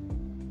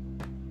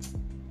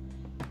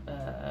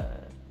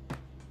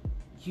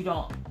 you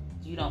don't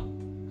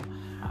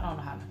I don't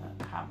know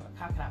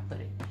how can I put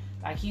it,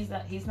 like, he's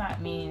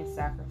not meaning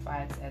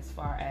sacrifice as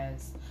far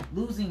as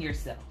losing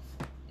yourself,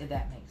 if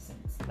that makes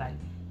sense. Like,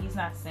 he's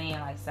not saying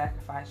like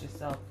sacrifice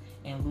yourself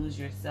and lose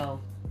yourself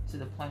to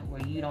the point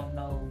where you don't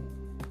know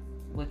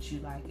what you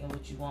like and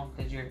what you want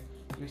because you're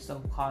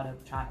so caught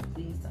up trying to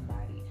please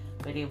somebody.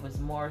 But it was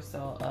more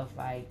so of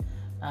like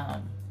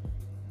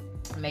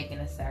making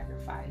a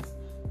sacrifice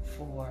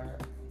for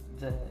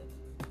the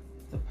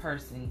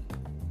person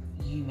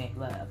you may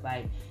love.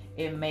 Like,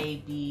 it may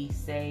be,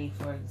 say,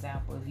 for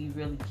example, if you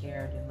really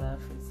cared and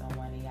loved for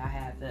someone and y'all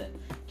have the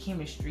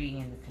chemistry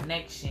and the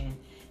connection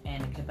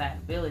and the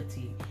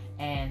compatibility,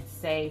 and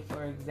say,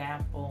 for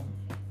example,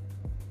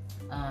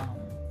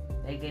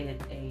 they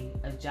get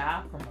a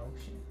job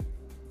promotion,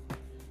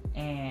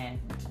 and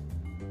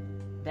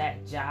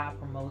that job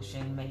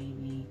promotion,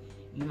 maybe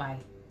you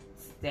might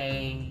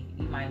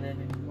live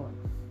in New York.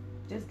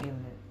 Just giving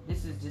it,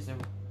 this is just a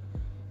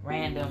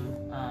random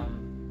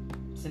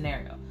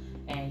scenario.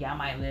 And y'all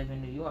might live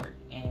in New York,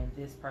 and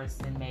this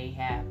person may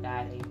have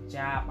got a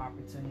job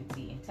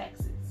opportunity in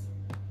Texas.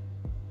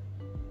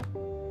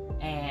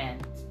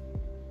 And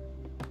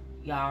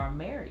y'all are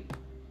married.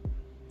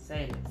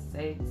 Say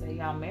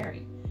y'all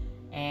married.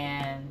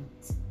 And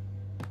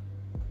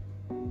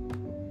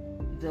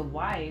the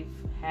wife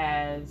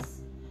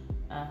has,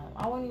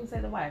 I wouldn't even say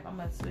the wife, I'm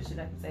going to switch it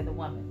up and say the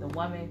woman. The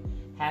woman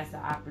has the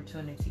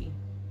opportunity,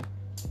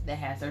 that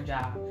has her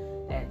job,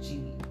 that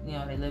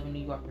they live in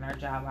New York, and her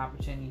job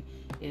opportunity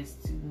is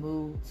to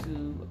move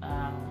to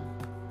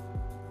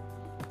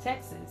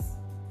Texas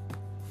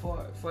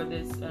for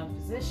this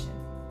position.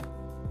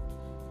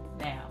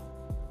 Now,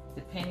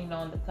 depending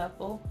on the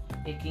couple,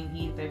 it can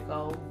either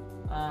go,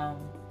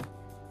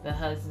 the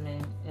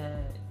husband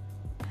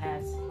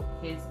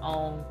his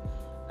own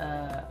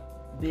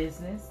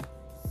business,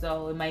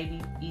 so it may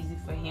be easy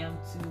for him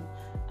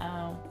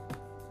to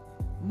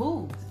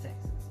move to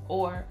Texas,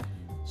 or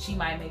he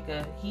might make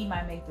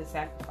the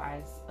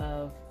sacrifice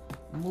of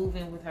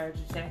moving with her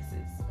to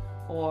Texas,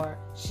 or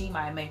she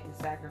might make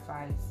the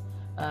sacrifice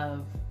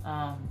of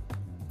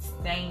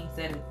staying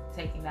instead of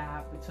taking the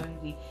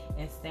opportunity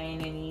and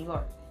staying in New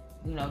York,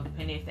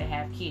 depending if they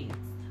have kids.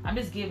 I'm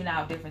just giving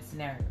out different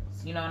scenarios,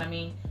 you know what I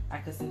mean?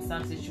 Like, because in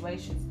some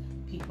situations,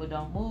 people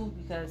don't move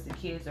because the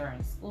kids are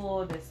in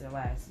school, this is their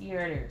last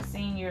year, they're a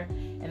senior,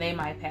 and they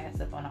might pass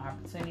up on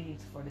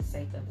opportunities for the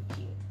sake of the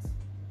kids.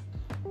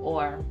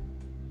 Or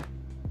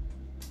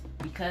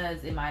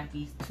because it might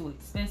be too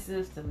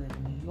expensive to live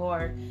in New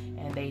York,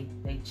 and they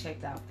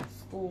checked out the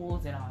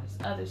schools and all this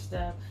other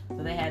stuff,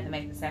 so they had to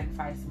make the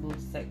sacrifice to move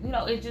to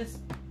Texas.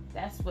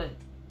 That's what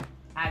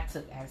I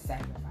took as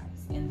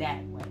sacrifice in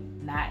that way,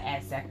 not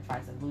as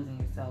sacrifice of losing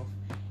yourself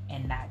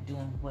and not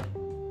doing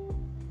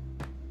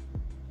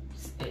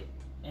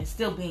and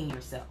still being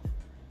yourself.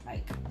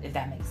 Like, if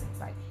that makes sense.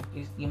 Like,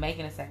 you're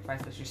making a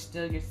sacrifice, but you're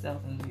still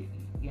yourself, and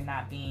you're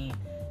not being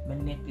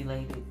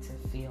manipulated to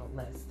feel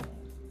less than.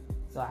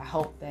 So I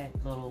hope that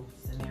little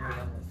scenario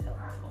was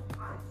helpful.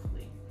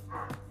 Hopefully,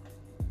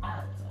 I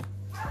hope so.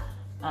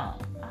 I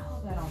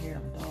hope I don't hear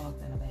them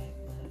dogs in the back,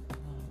 but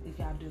if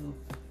y'all do,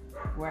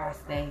 where I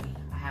stay,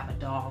 I have a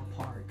dog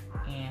park,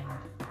 and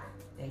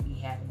they be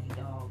having their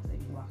dogs. They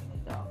be walking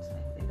their dogs,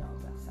 playing with their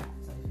dogs outside.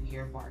 So if you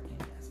hear barking,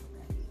 that's what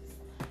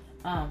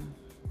that is.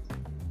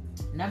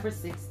 Number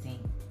 16.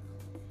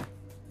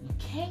 You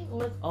can't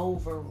look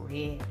over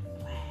red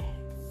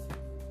flags.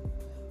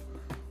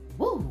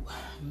 Woo,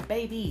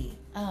 baby.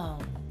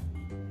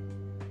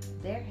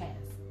 There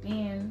has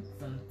been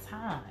some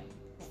time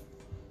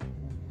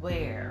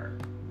where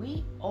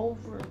we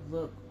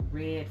overlook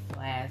red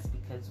flags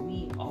because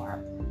we are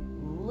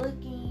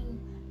looking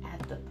at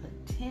the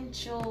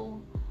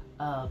potential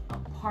of a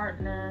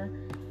partner,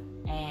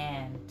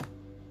 and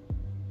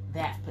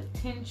that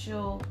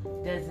potential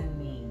doesn't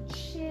mean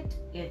shit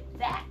if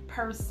that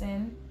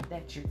person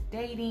that you're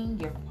dating,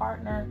 your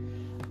partner,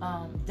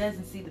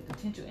 doesn't see the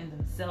potential in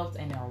themselves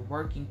and are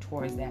working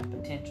towards that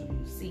potential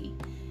you see.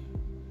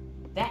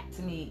 That,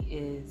 to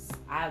me,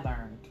 I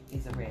learned,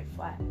 is a red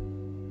flag.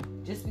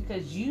 Just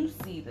because you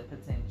see the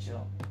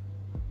potential,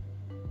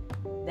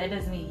 that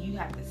doesn't mean you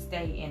have to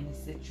stay in the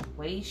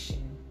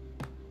situation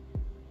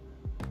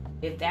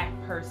if that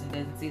person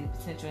doesn't see the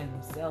potential in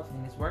themselves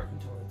and is working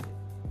towards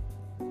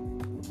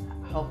it.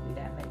 Hopefully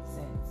that makes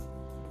sense.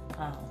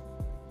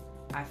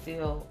 I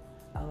feel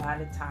a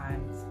lot of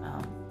times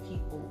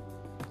people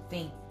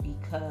think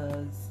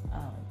because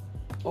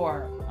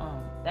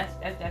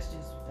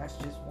that's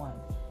just one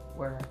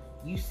where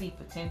you see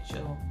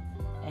potential,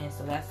 and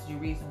so that's the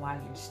reason why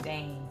you're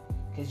staying,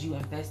 because you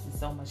invested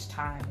so much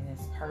time in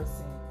this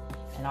person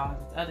and all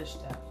this other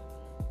stuff.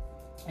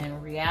 And the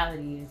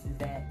reality is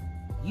that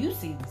you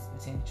see this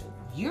potential,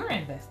 you're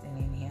investing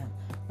in him,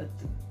 but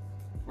the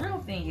real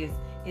thing is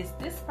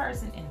this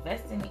person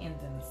investing in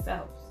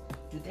themselves?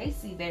 Do they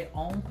see their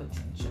own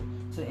potential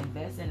to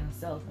invest in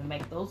themselves and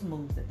make those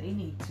moves that they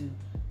need to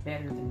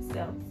better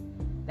themselves?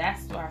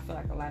 That's where I feel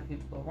like a lot of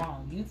people go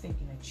wrong. You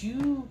thinking that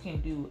you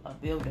can do a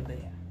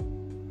Build-A-Bear.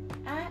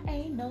 I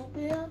ain't no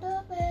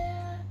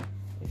Build-A-Bear.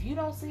 If you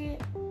don't see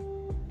it,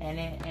 and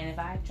if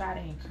I try to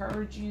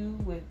encourage you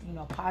with,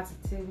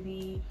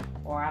 positivity,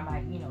 or I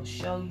might,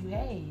 show you,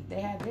 hey,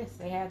 they have this,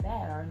 they have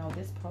that, or no,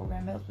 this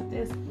program helps with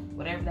this,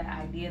 whatever that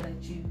idea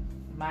that you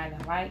might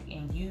have liked,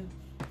 and you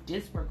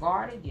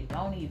disregard it, you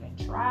don't even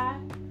try,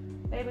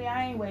 baby,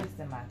 I ain't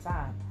wasting my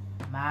time.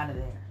 I'm out of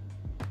there.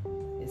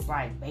 It's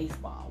like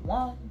baseball.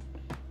 1,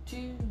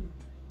 2,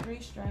 3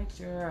 strikes,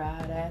 you're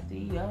out at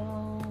the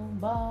old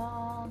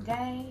ball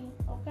game.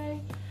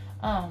 Okay.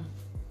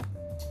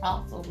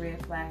 Also,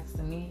 red flags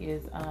to me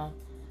is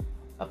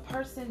a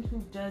person who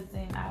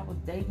doesn't. I was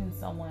dating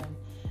someone,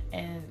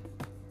 and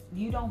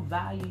you don't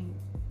value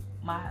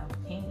my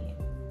opinion.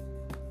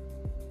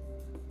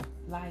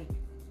 Like,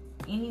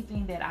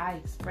 anything that I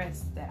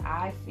express that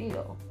I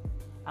feel,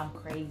 I'm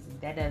crazy.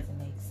 That doesn't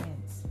make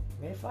sense.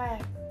 Red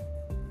flag.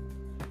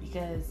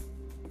 Because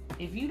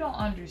if you don't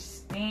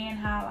understand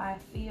how I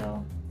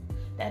feel,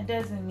 that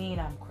doesn't mean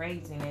I'm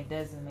crazy and it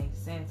doesn't make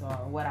sense, or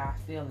what I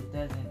feel,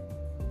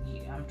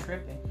 I'm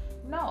tripping.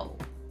 No,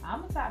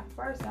 I'm a type of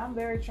person, I'm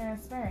very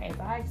transparent.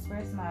 If I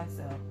express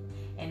myself,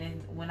 and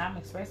then when I'm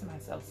expressing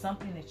myself,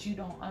 something that you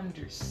don't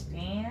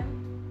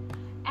understand,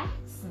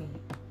 ask me.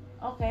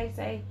 Okay,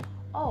 say,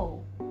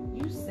 oh,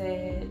 you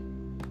said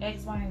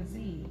X, Y, and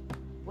Z.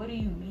 What do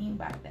you mean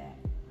by that?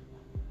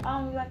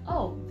 I'm like,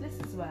 oh, this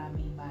is what I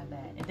mean by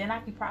that. And then I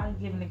could probably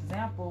give an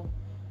example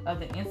of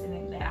the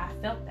incident that I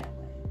felt that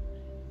way.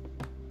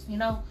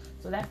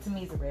 So that to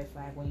me is a red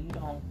flag, when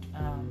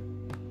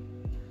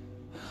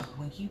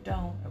you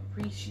don't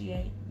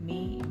appreciate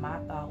me and my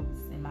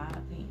thoughts and my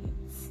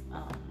opinions.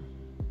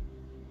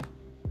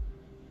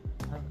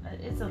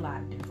 It's a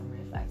lot of different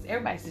red flags.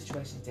 Everybody's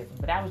situation is different,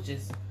 but that was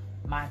just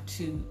my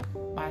two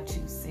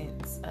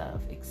cents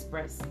of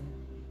expressing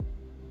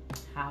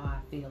how I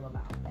feel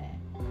about that.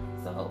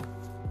 So,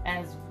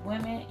 as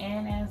women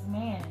and as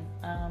men,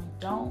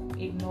 don't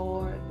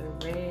ignore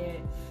the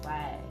red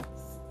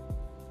flags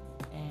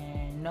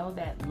and know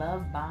that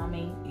love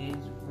bombing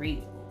is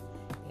real.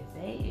 If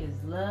they is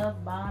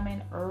love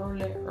bombing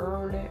early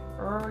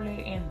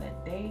in the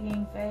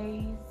dating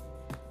phase,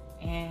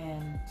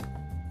 and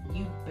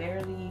you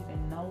barely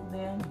even know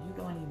them, you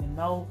don't even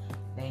know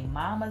their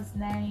mama's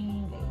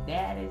name, their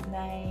daddy's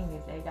name,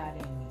 if they got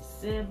any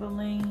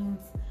siblings,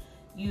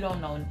 you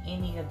don't know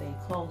any of their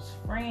close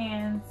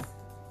friends.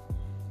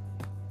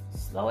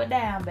 Slow it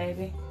down,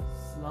 baby.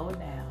 Slow it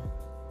down.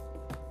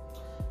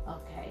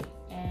 Okay,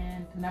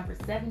 and number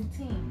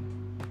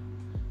 17.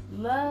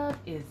 Love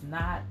is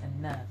not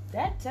enough.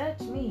 That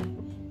touched me,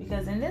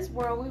 because in this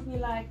world we be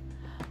like,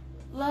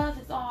 love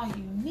is all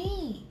you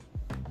need.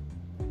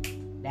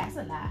 That's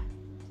a lie.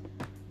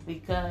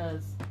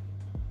 Because,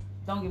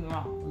 don't get me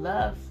wrong,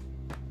 love,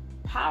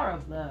 power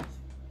of love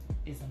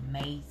is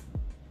amazing.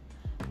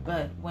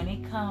 But when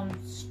it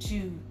comes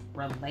to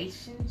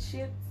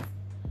relationships,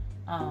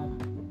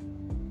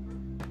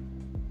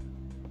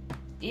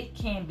 it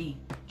can be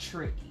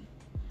tricky.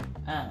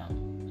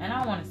 And I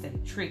don't want to say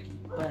tricky,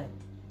 but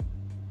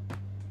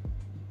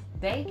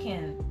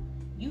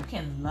you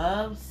can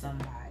love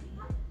somebody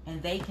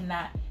and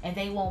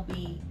they won't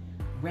be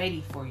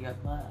ready for your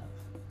love.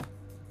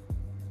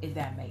 If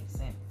that makes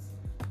sense.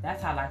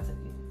 That's how I took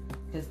it.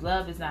 Because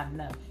love is not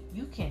enough.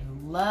 You can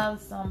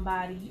love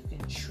somebody, you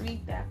can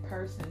treat that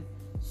person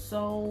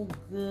so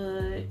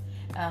good,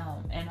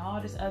 and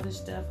all this other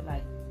stuff,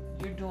 like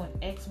you're doing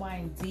X, Y,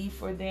 and Z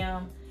for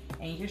them,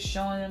 and you're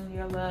showing them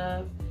your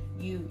love.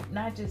 You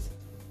not just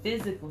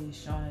physically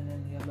showing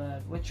them your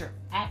love, with your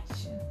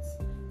actions,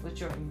 with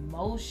your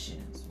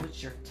emotions,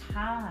 with your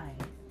time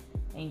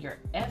and your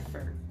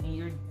effort,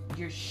 and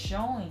you're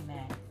showing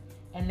that.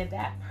 And if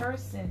that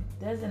person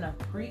doesn't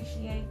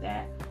appreciate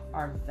that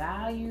or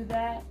value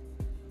that,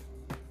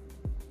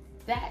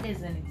 that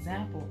is an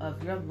example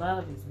of your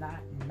love is not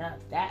enough.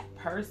 That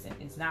person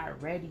is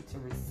not ready to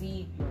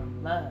receive your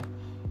love,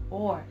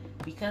 or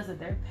because of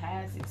their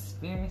past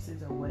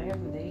experiences or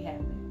whatever they have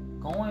been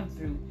going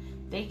through,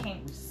 they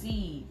can't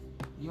receive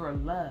your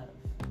love.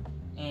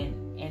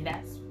 And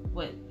that's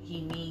what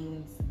he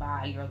means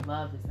by your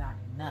love is not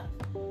enough.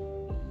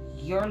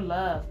 Your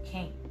love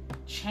can't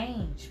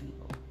change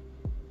people.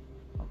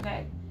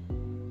 Okay?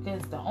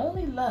 Because the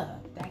only love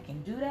that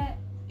can do that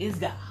is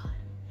God.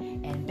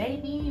 And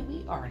baby,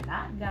 we are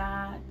not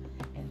God.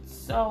 And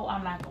so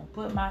I'm not going to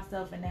put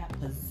myself in that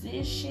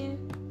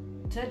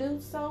position to do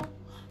so.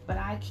 But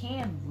I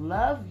can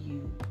love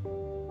you.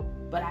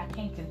 But I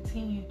can't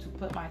continue to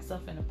put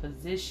myself in a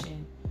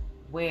position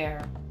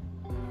where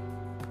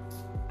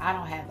I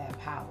don't have that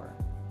power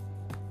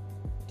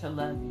to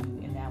love you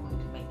in that way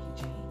to make you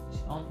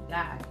change. Only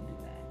God can do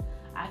that.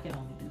 I can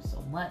only do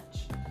so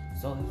much.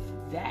 So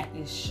if that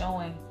is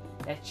showing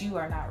that you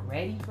are not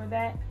ready for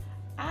that,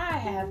 I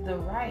have the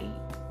right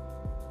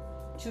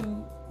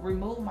to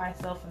remove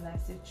myself from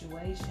that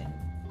situation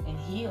and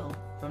heal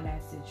from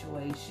that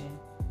situation.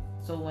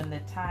 So when the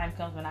time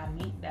comes when I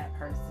meet that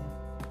person,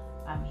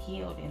 I'm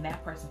healed and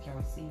that person can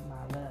receive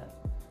my love.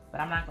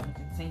 But I'm not going to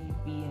continue to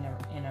be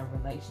in a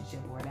relationship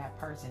where that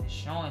person is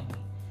showing me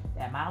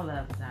that my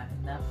love is not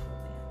enough for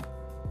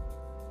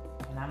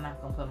them. And I'm not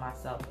going to put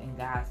myself in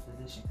God's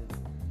position,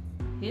 because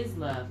His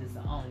love is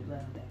the only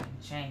love that can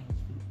change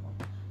people.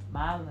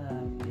 My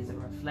love is a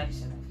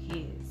reflection of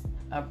His.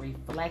 A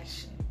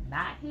reflection,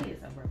 not His,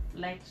 a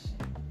reflection.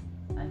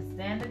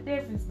 Understand the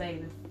difference,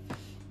 baby.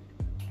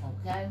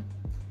 Okay?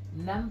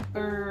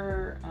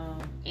 Number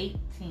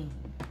 18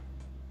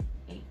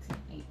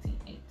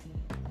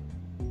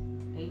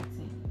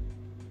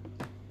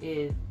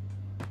 is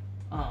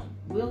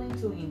willing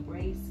to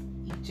embrace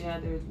each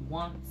other's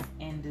wants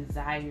and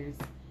desires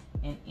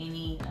in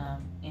any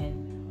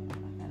and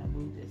I'm gonna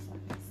move this so I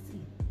can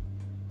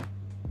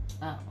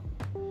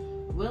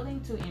see.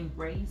 Willing to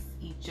embrace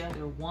each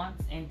other's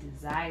wants and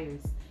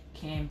desires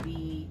can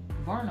be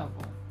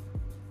vulnerable.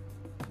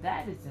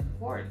 That is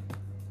important.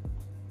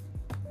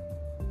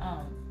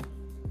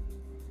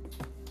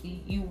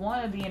 You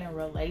want to be in a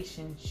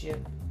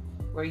relationship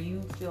where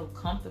you feel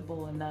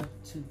comfortable enough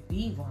to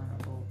be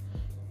vulnerable.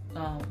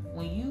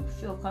 When you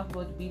feel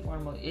comfortable to be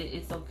vulnerable,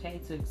 it's okay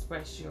to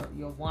express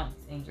your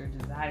wants and your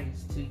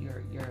desires to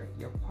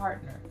your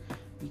partner,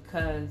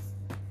 because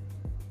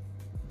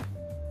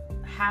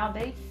how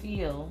they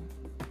feel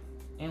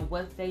and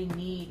what they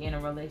need in a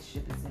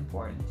relationship is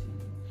important to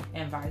you,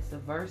 and vice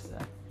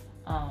versa.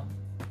 I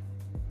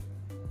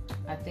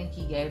think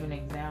he gave an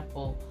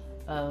example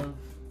of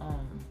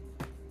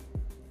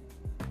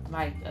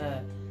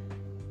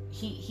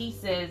he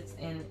says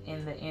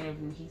in the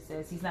interview, he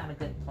says he's not a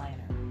good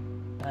planner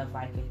of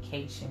like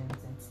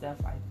vacations and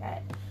stuff like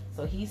that.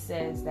 So he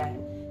says that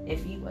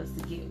if he was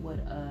to get with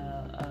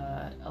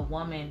a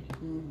woman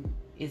who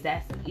is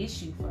that's an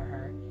issue for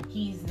her,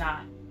 he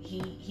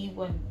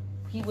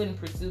wouldn't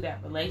pursue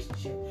that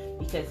relationship,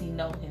 because he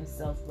knows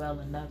himself well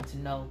enough to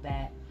know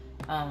that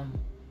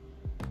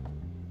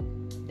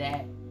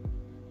that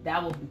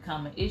will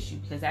become an issue,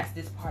 because that's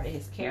just part of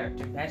his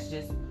character.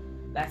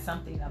 That's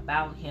something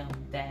about him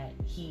that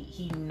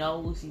he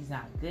knows he's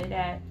not good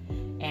at.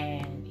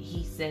 And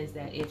he says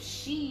that if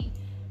she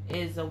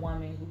is a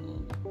woman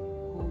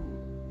who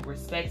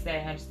respects that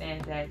and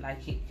understands that,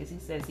 like, because he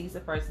says he's a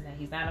person that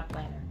he's not a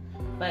planner,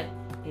 but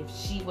if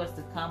she was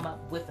to come up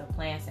with a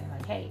plan saying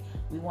like, hey,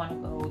 we want to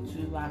go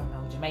to, I don't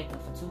know, Jamaica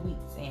for 2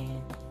 weeks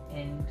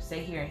and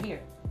stay here and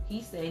here,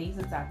 he said he's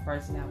the type of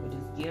person that would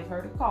just give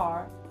her the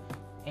car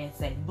and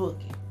say, book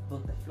it,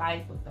 book the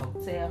flight, book the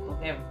hotel, book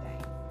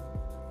everything.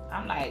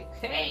 I'm like,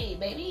 hey,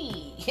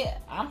 baby,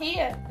 I'm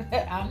here.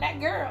 I'm that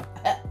girl.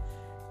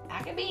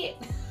 I can be it.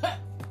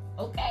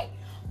 Okay.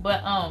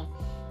 But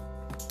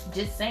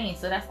just saying,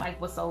 so that's like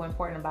what's so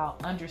important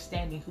about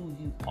understanding who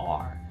you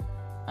are.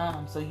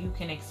 So you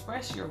can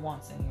express your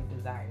wants and your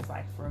desires.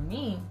 Like for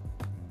me,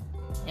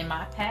 in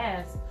my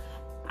past,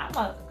 I'm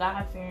a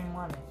God-fearing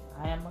woman.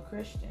 I am a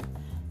Christian.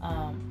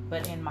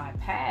 But in my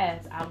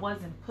past, I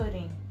wasn't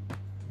putting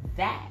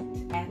that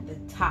at the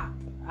top.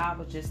 I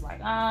was just like,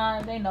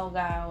 they know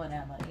God,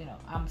 whatever.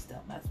 I'm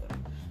still messing with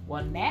them.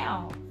 Well,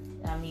 now,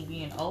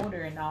 being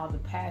older and all the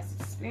past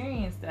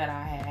experience that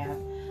I have,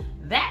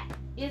 that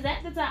is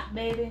at the top,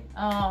 baby.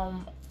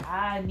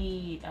 I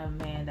need a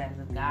man that is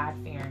a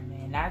God-fearing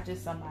man, not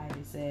just somebody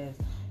that says,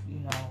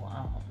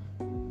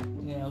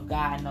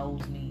 God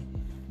knows me.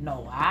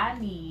 No, I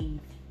need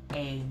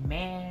a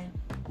man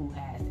who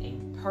has a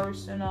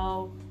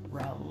personal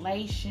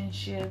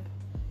relationship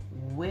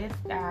with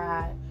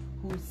God,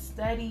 who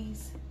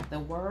studies the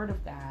Word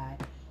of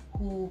God,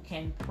 who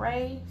can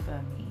pray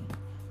for me,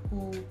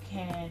 who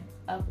can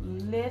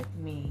uplift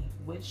me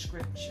with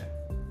Scripture.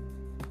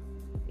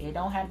 It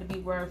don't have to be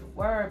word for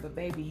word, but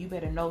baby, you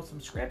better know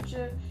some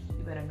Scripture.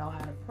 You better know how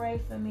to pray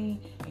for me,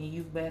 and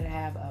you better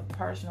have a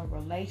personal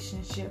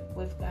relationship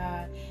with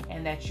God,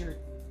 and that you're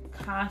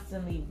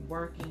constantly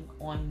working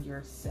on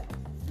yourself,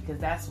 because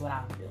that's what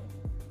I'm doing.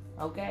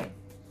 Okay?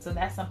 So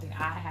that's something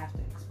I have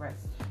to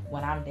express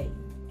when I'm dating.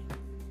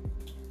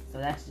 So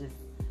that's just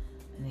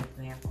an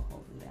example.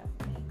 Hopefully that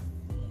makes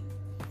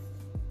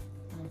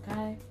sense.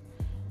 Okay?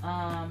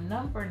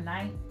 Number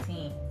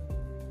 19.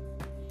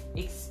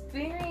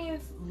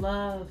 Experience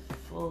love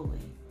fully.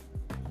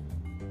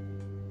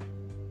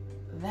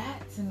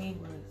 That to me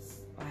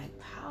was like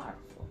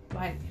powerful.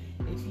 Like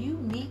if you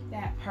meet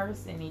that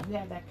person and you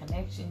have that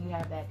connection, you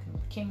have that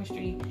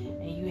chemistry,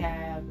 and you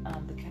have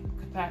the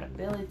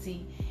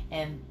compatibility,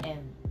 and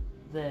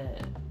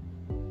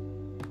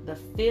the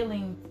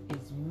feeling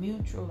is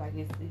mutual, like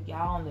it's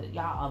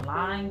y'all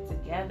aligned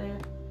together.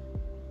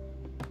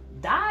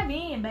 Dive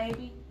in,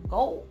 baby.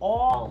 Go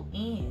all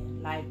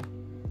in. Like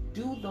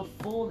do the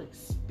full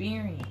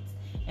experience,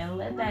 and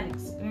let that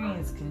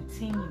experience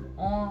continue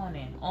on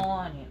and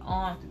on and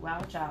on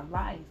throughout your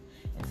life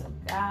until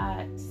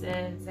God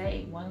says,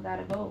 hey, one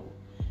gotta go.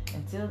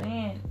 Until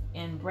then,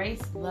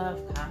 embrace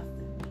love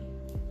constantly.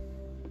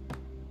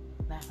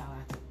 That's how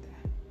I took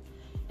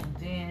that. And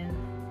then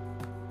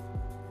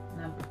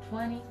number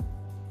 20,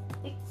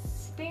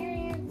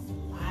 experience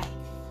life.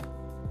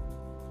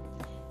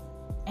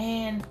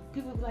 And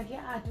people be like,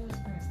 yeah, I do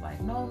experience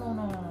life. No.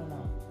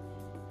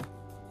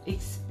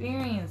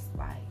 Experience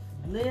life.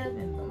 Live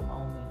in the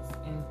moments.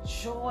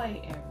 Enjoy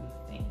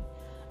everything.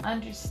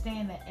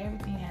 Understand that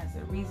everything has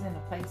a reason, a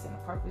place, and a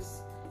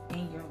purpose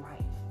in your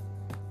life.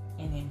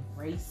 And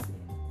embrace it.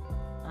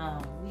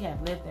 We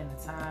have lived in a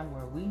time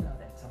where we know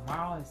that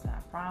tomorrow is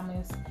not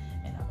promised.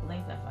 In a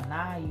blink of an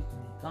eye, you can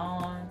be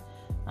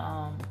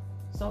gone.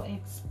 So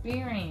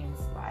experience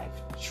life.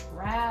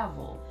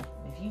 Travel.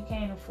 If you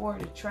can't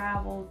afford to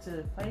travel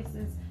to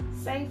places,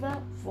 save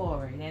up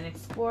for it and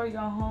explore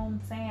your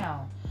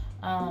hometown.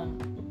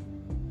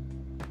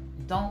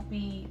 Don't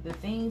be the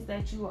things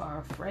that you are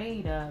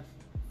afraid of.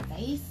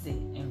 Face it,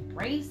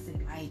 embrace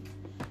it. Like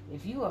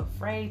if you're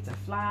afraid to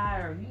fly,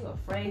 or you're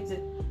afraid to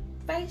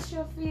face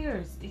your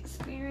fears,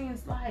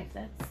 experience life.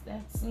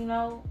 That's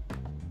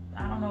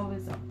I don't know if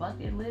it's a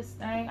bucket list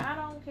thing. I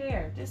don't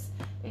care. Just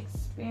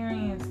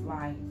experience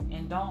life,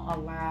 and don't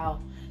allow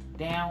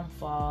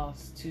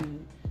downfalls to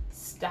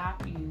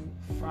stop you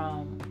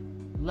from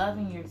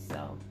loving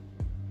yourself,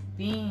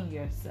 being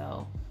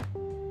yourself,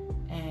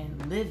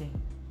 and living.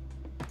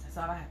 That's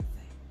all I have to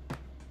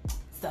say.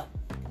 So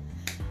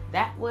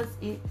that was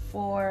it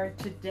for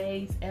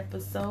today's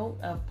episode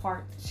of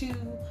part 2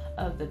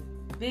 of the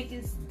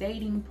biggest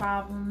dating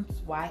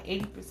problems, why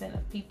 80%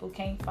 of people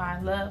can't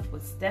find love,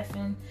 with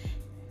Stephan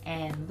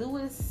and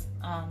Lewis.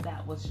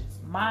 That was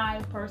just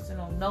my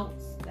personal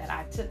notes that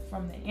I took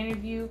from the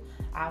interview.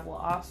 I will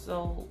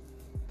also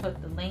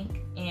put the link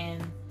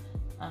in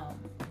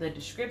the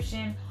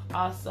description.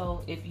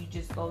 Also, if you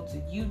just go to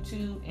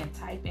YouTube and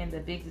type in the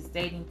biggest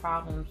dating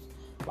problems,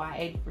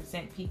 why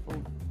 80%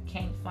 people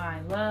can't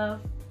find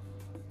love,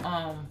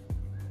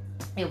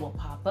 it will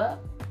pop up.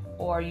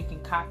 Or you can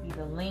copy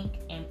the link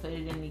and put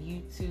it in the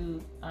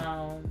YouTube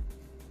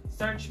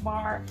search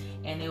bar,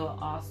 and it will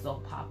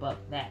also pop up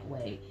that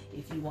way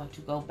if you want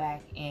to go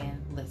back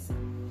and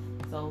listen.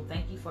 So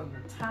thank you for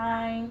your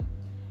time.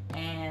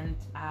 And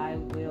I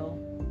will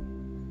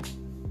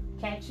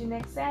catch you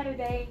next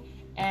Saturday.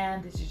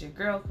 And this is your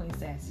girl, Queen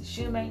Sassy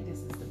Shoemate. This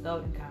is the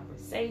Golden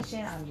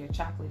Conversation. I'm your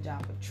chocolate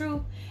drop of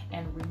truth.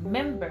 And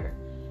remember,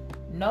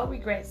 no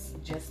regrets,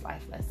 just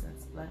life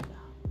lessons. Love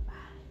y'all.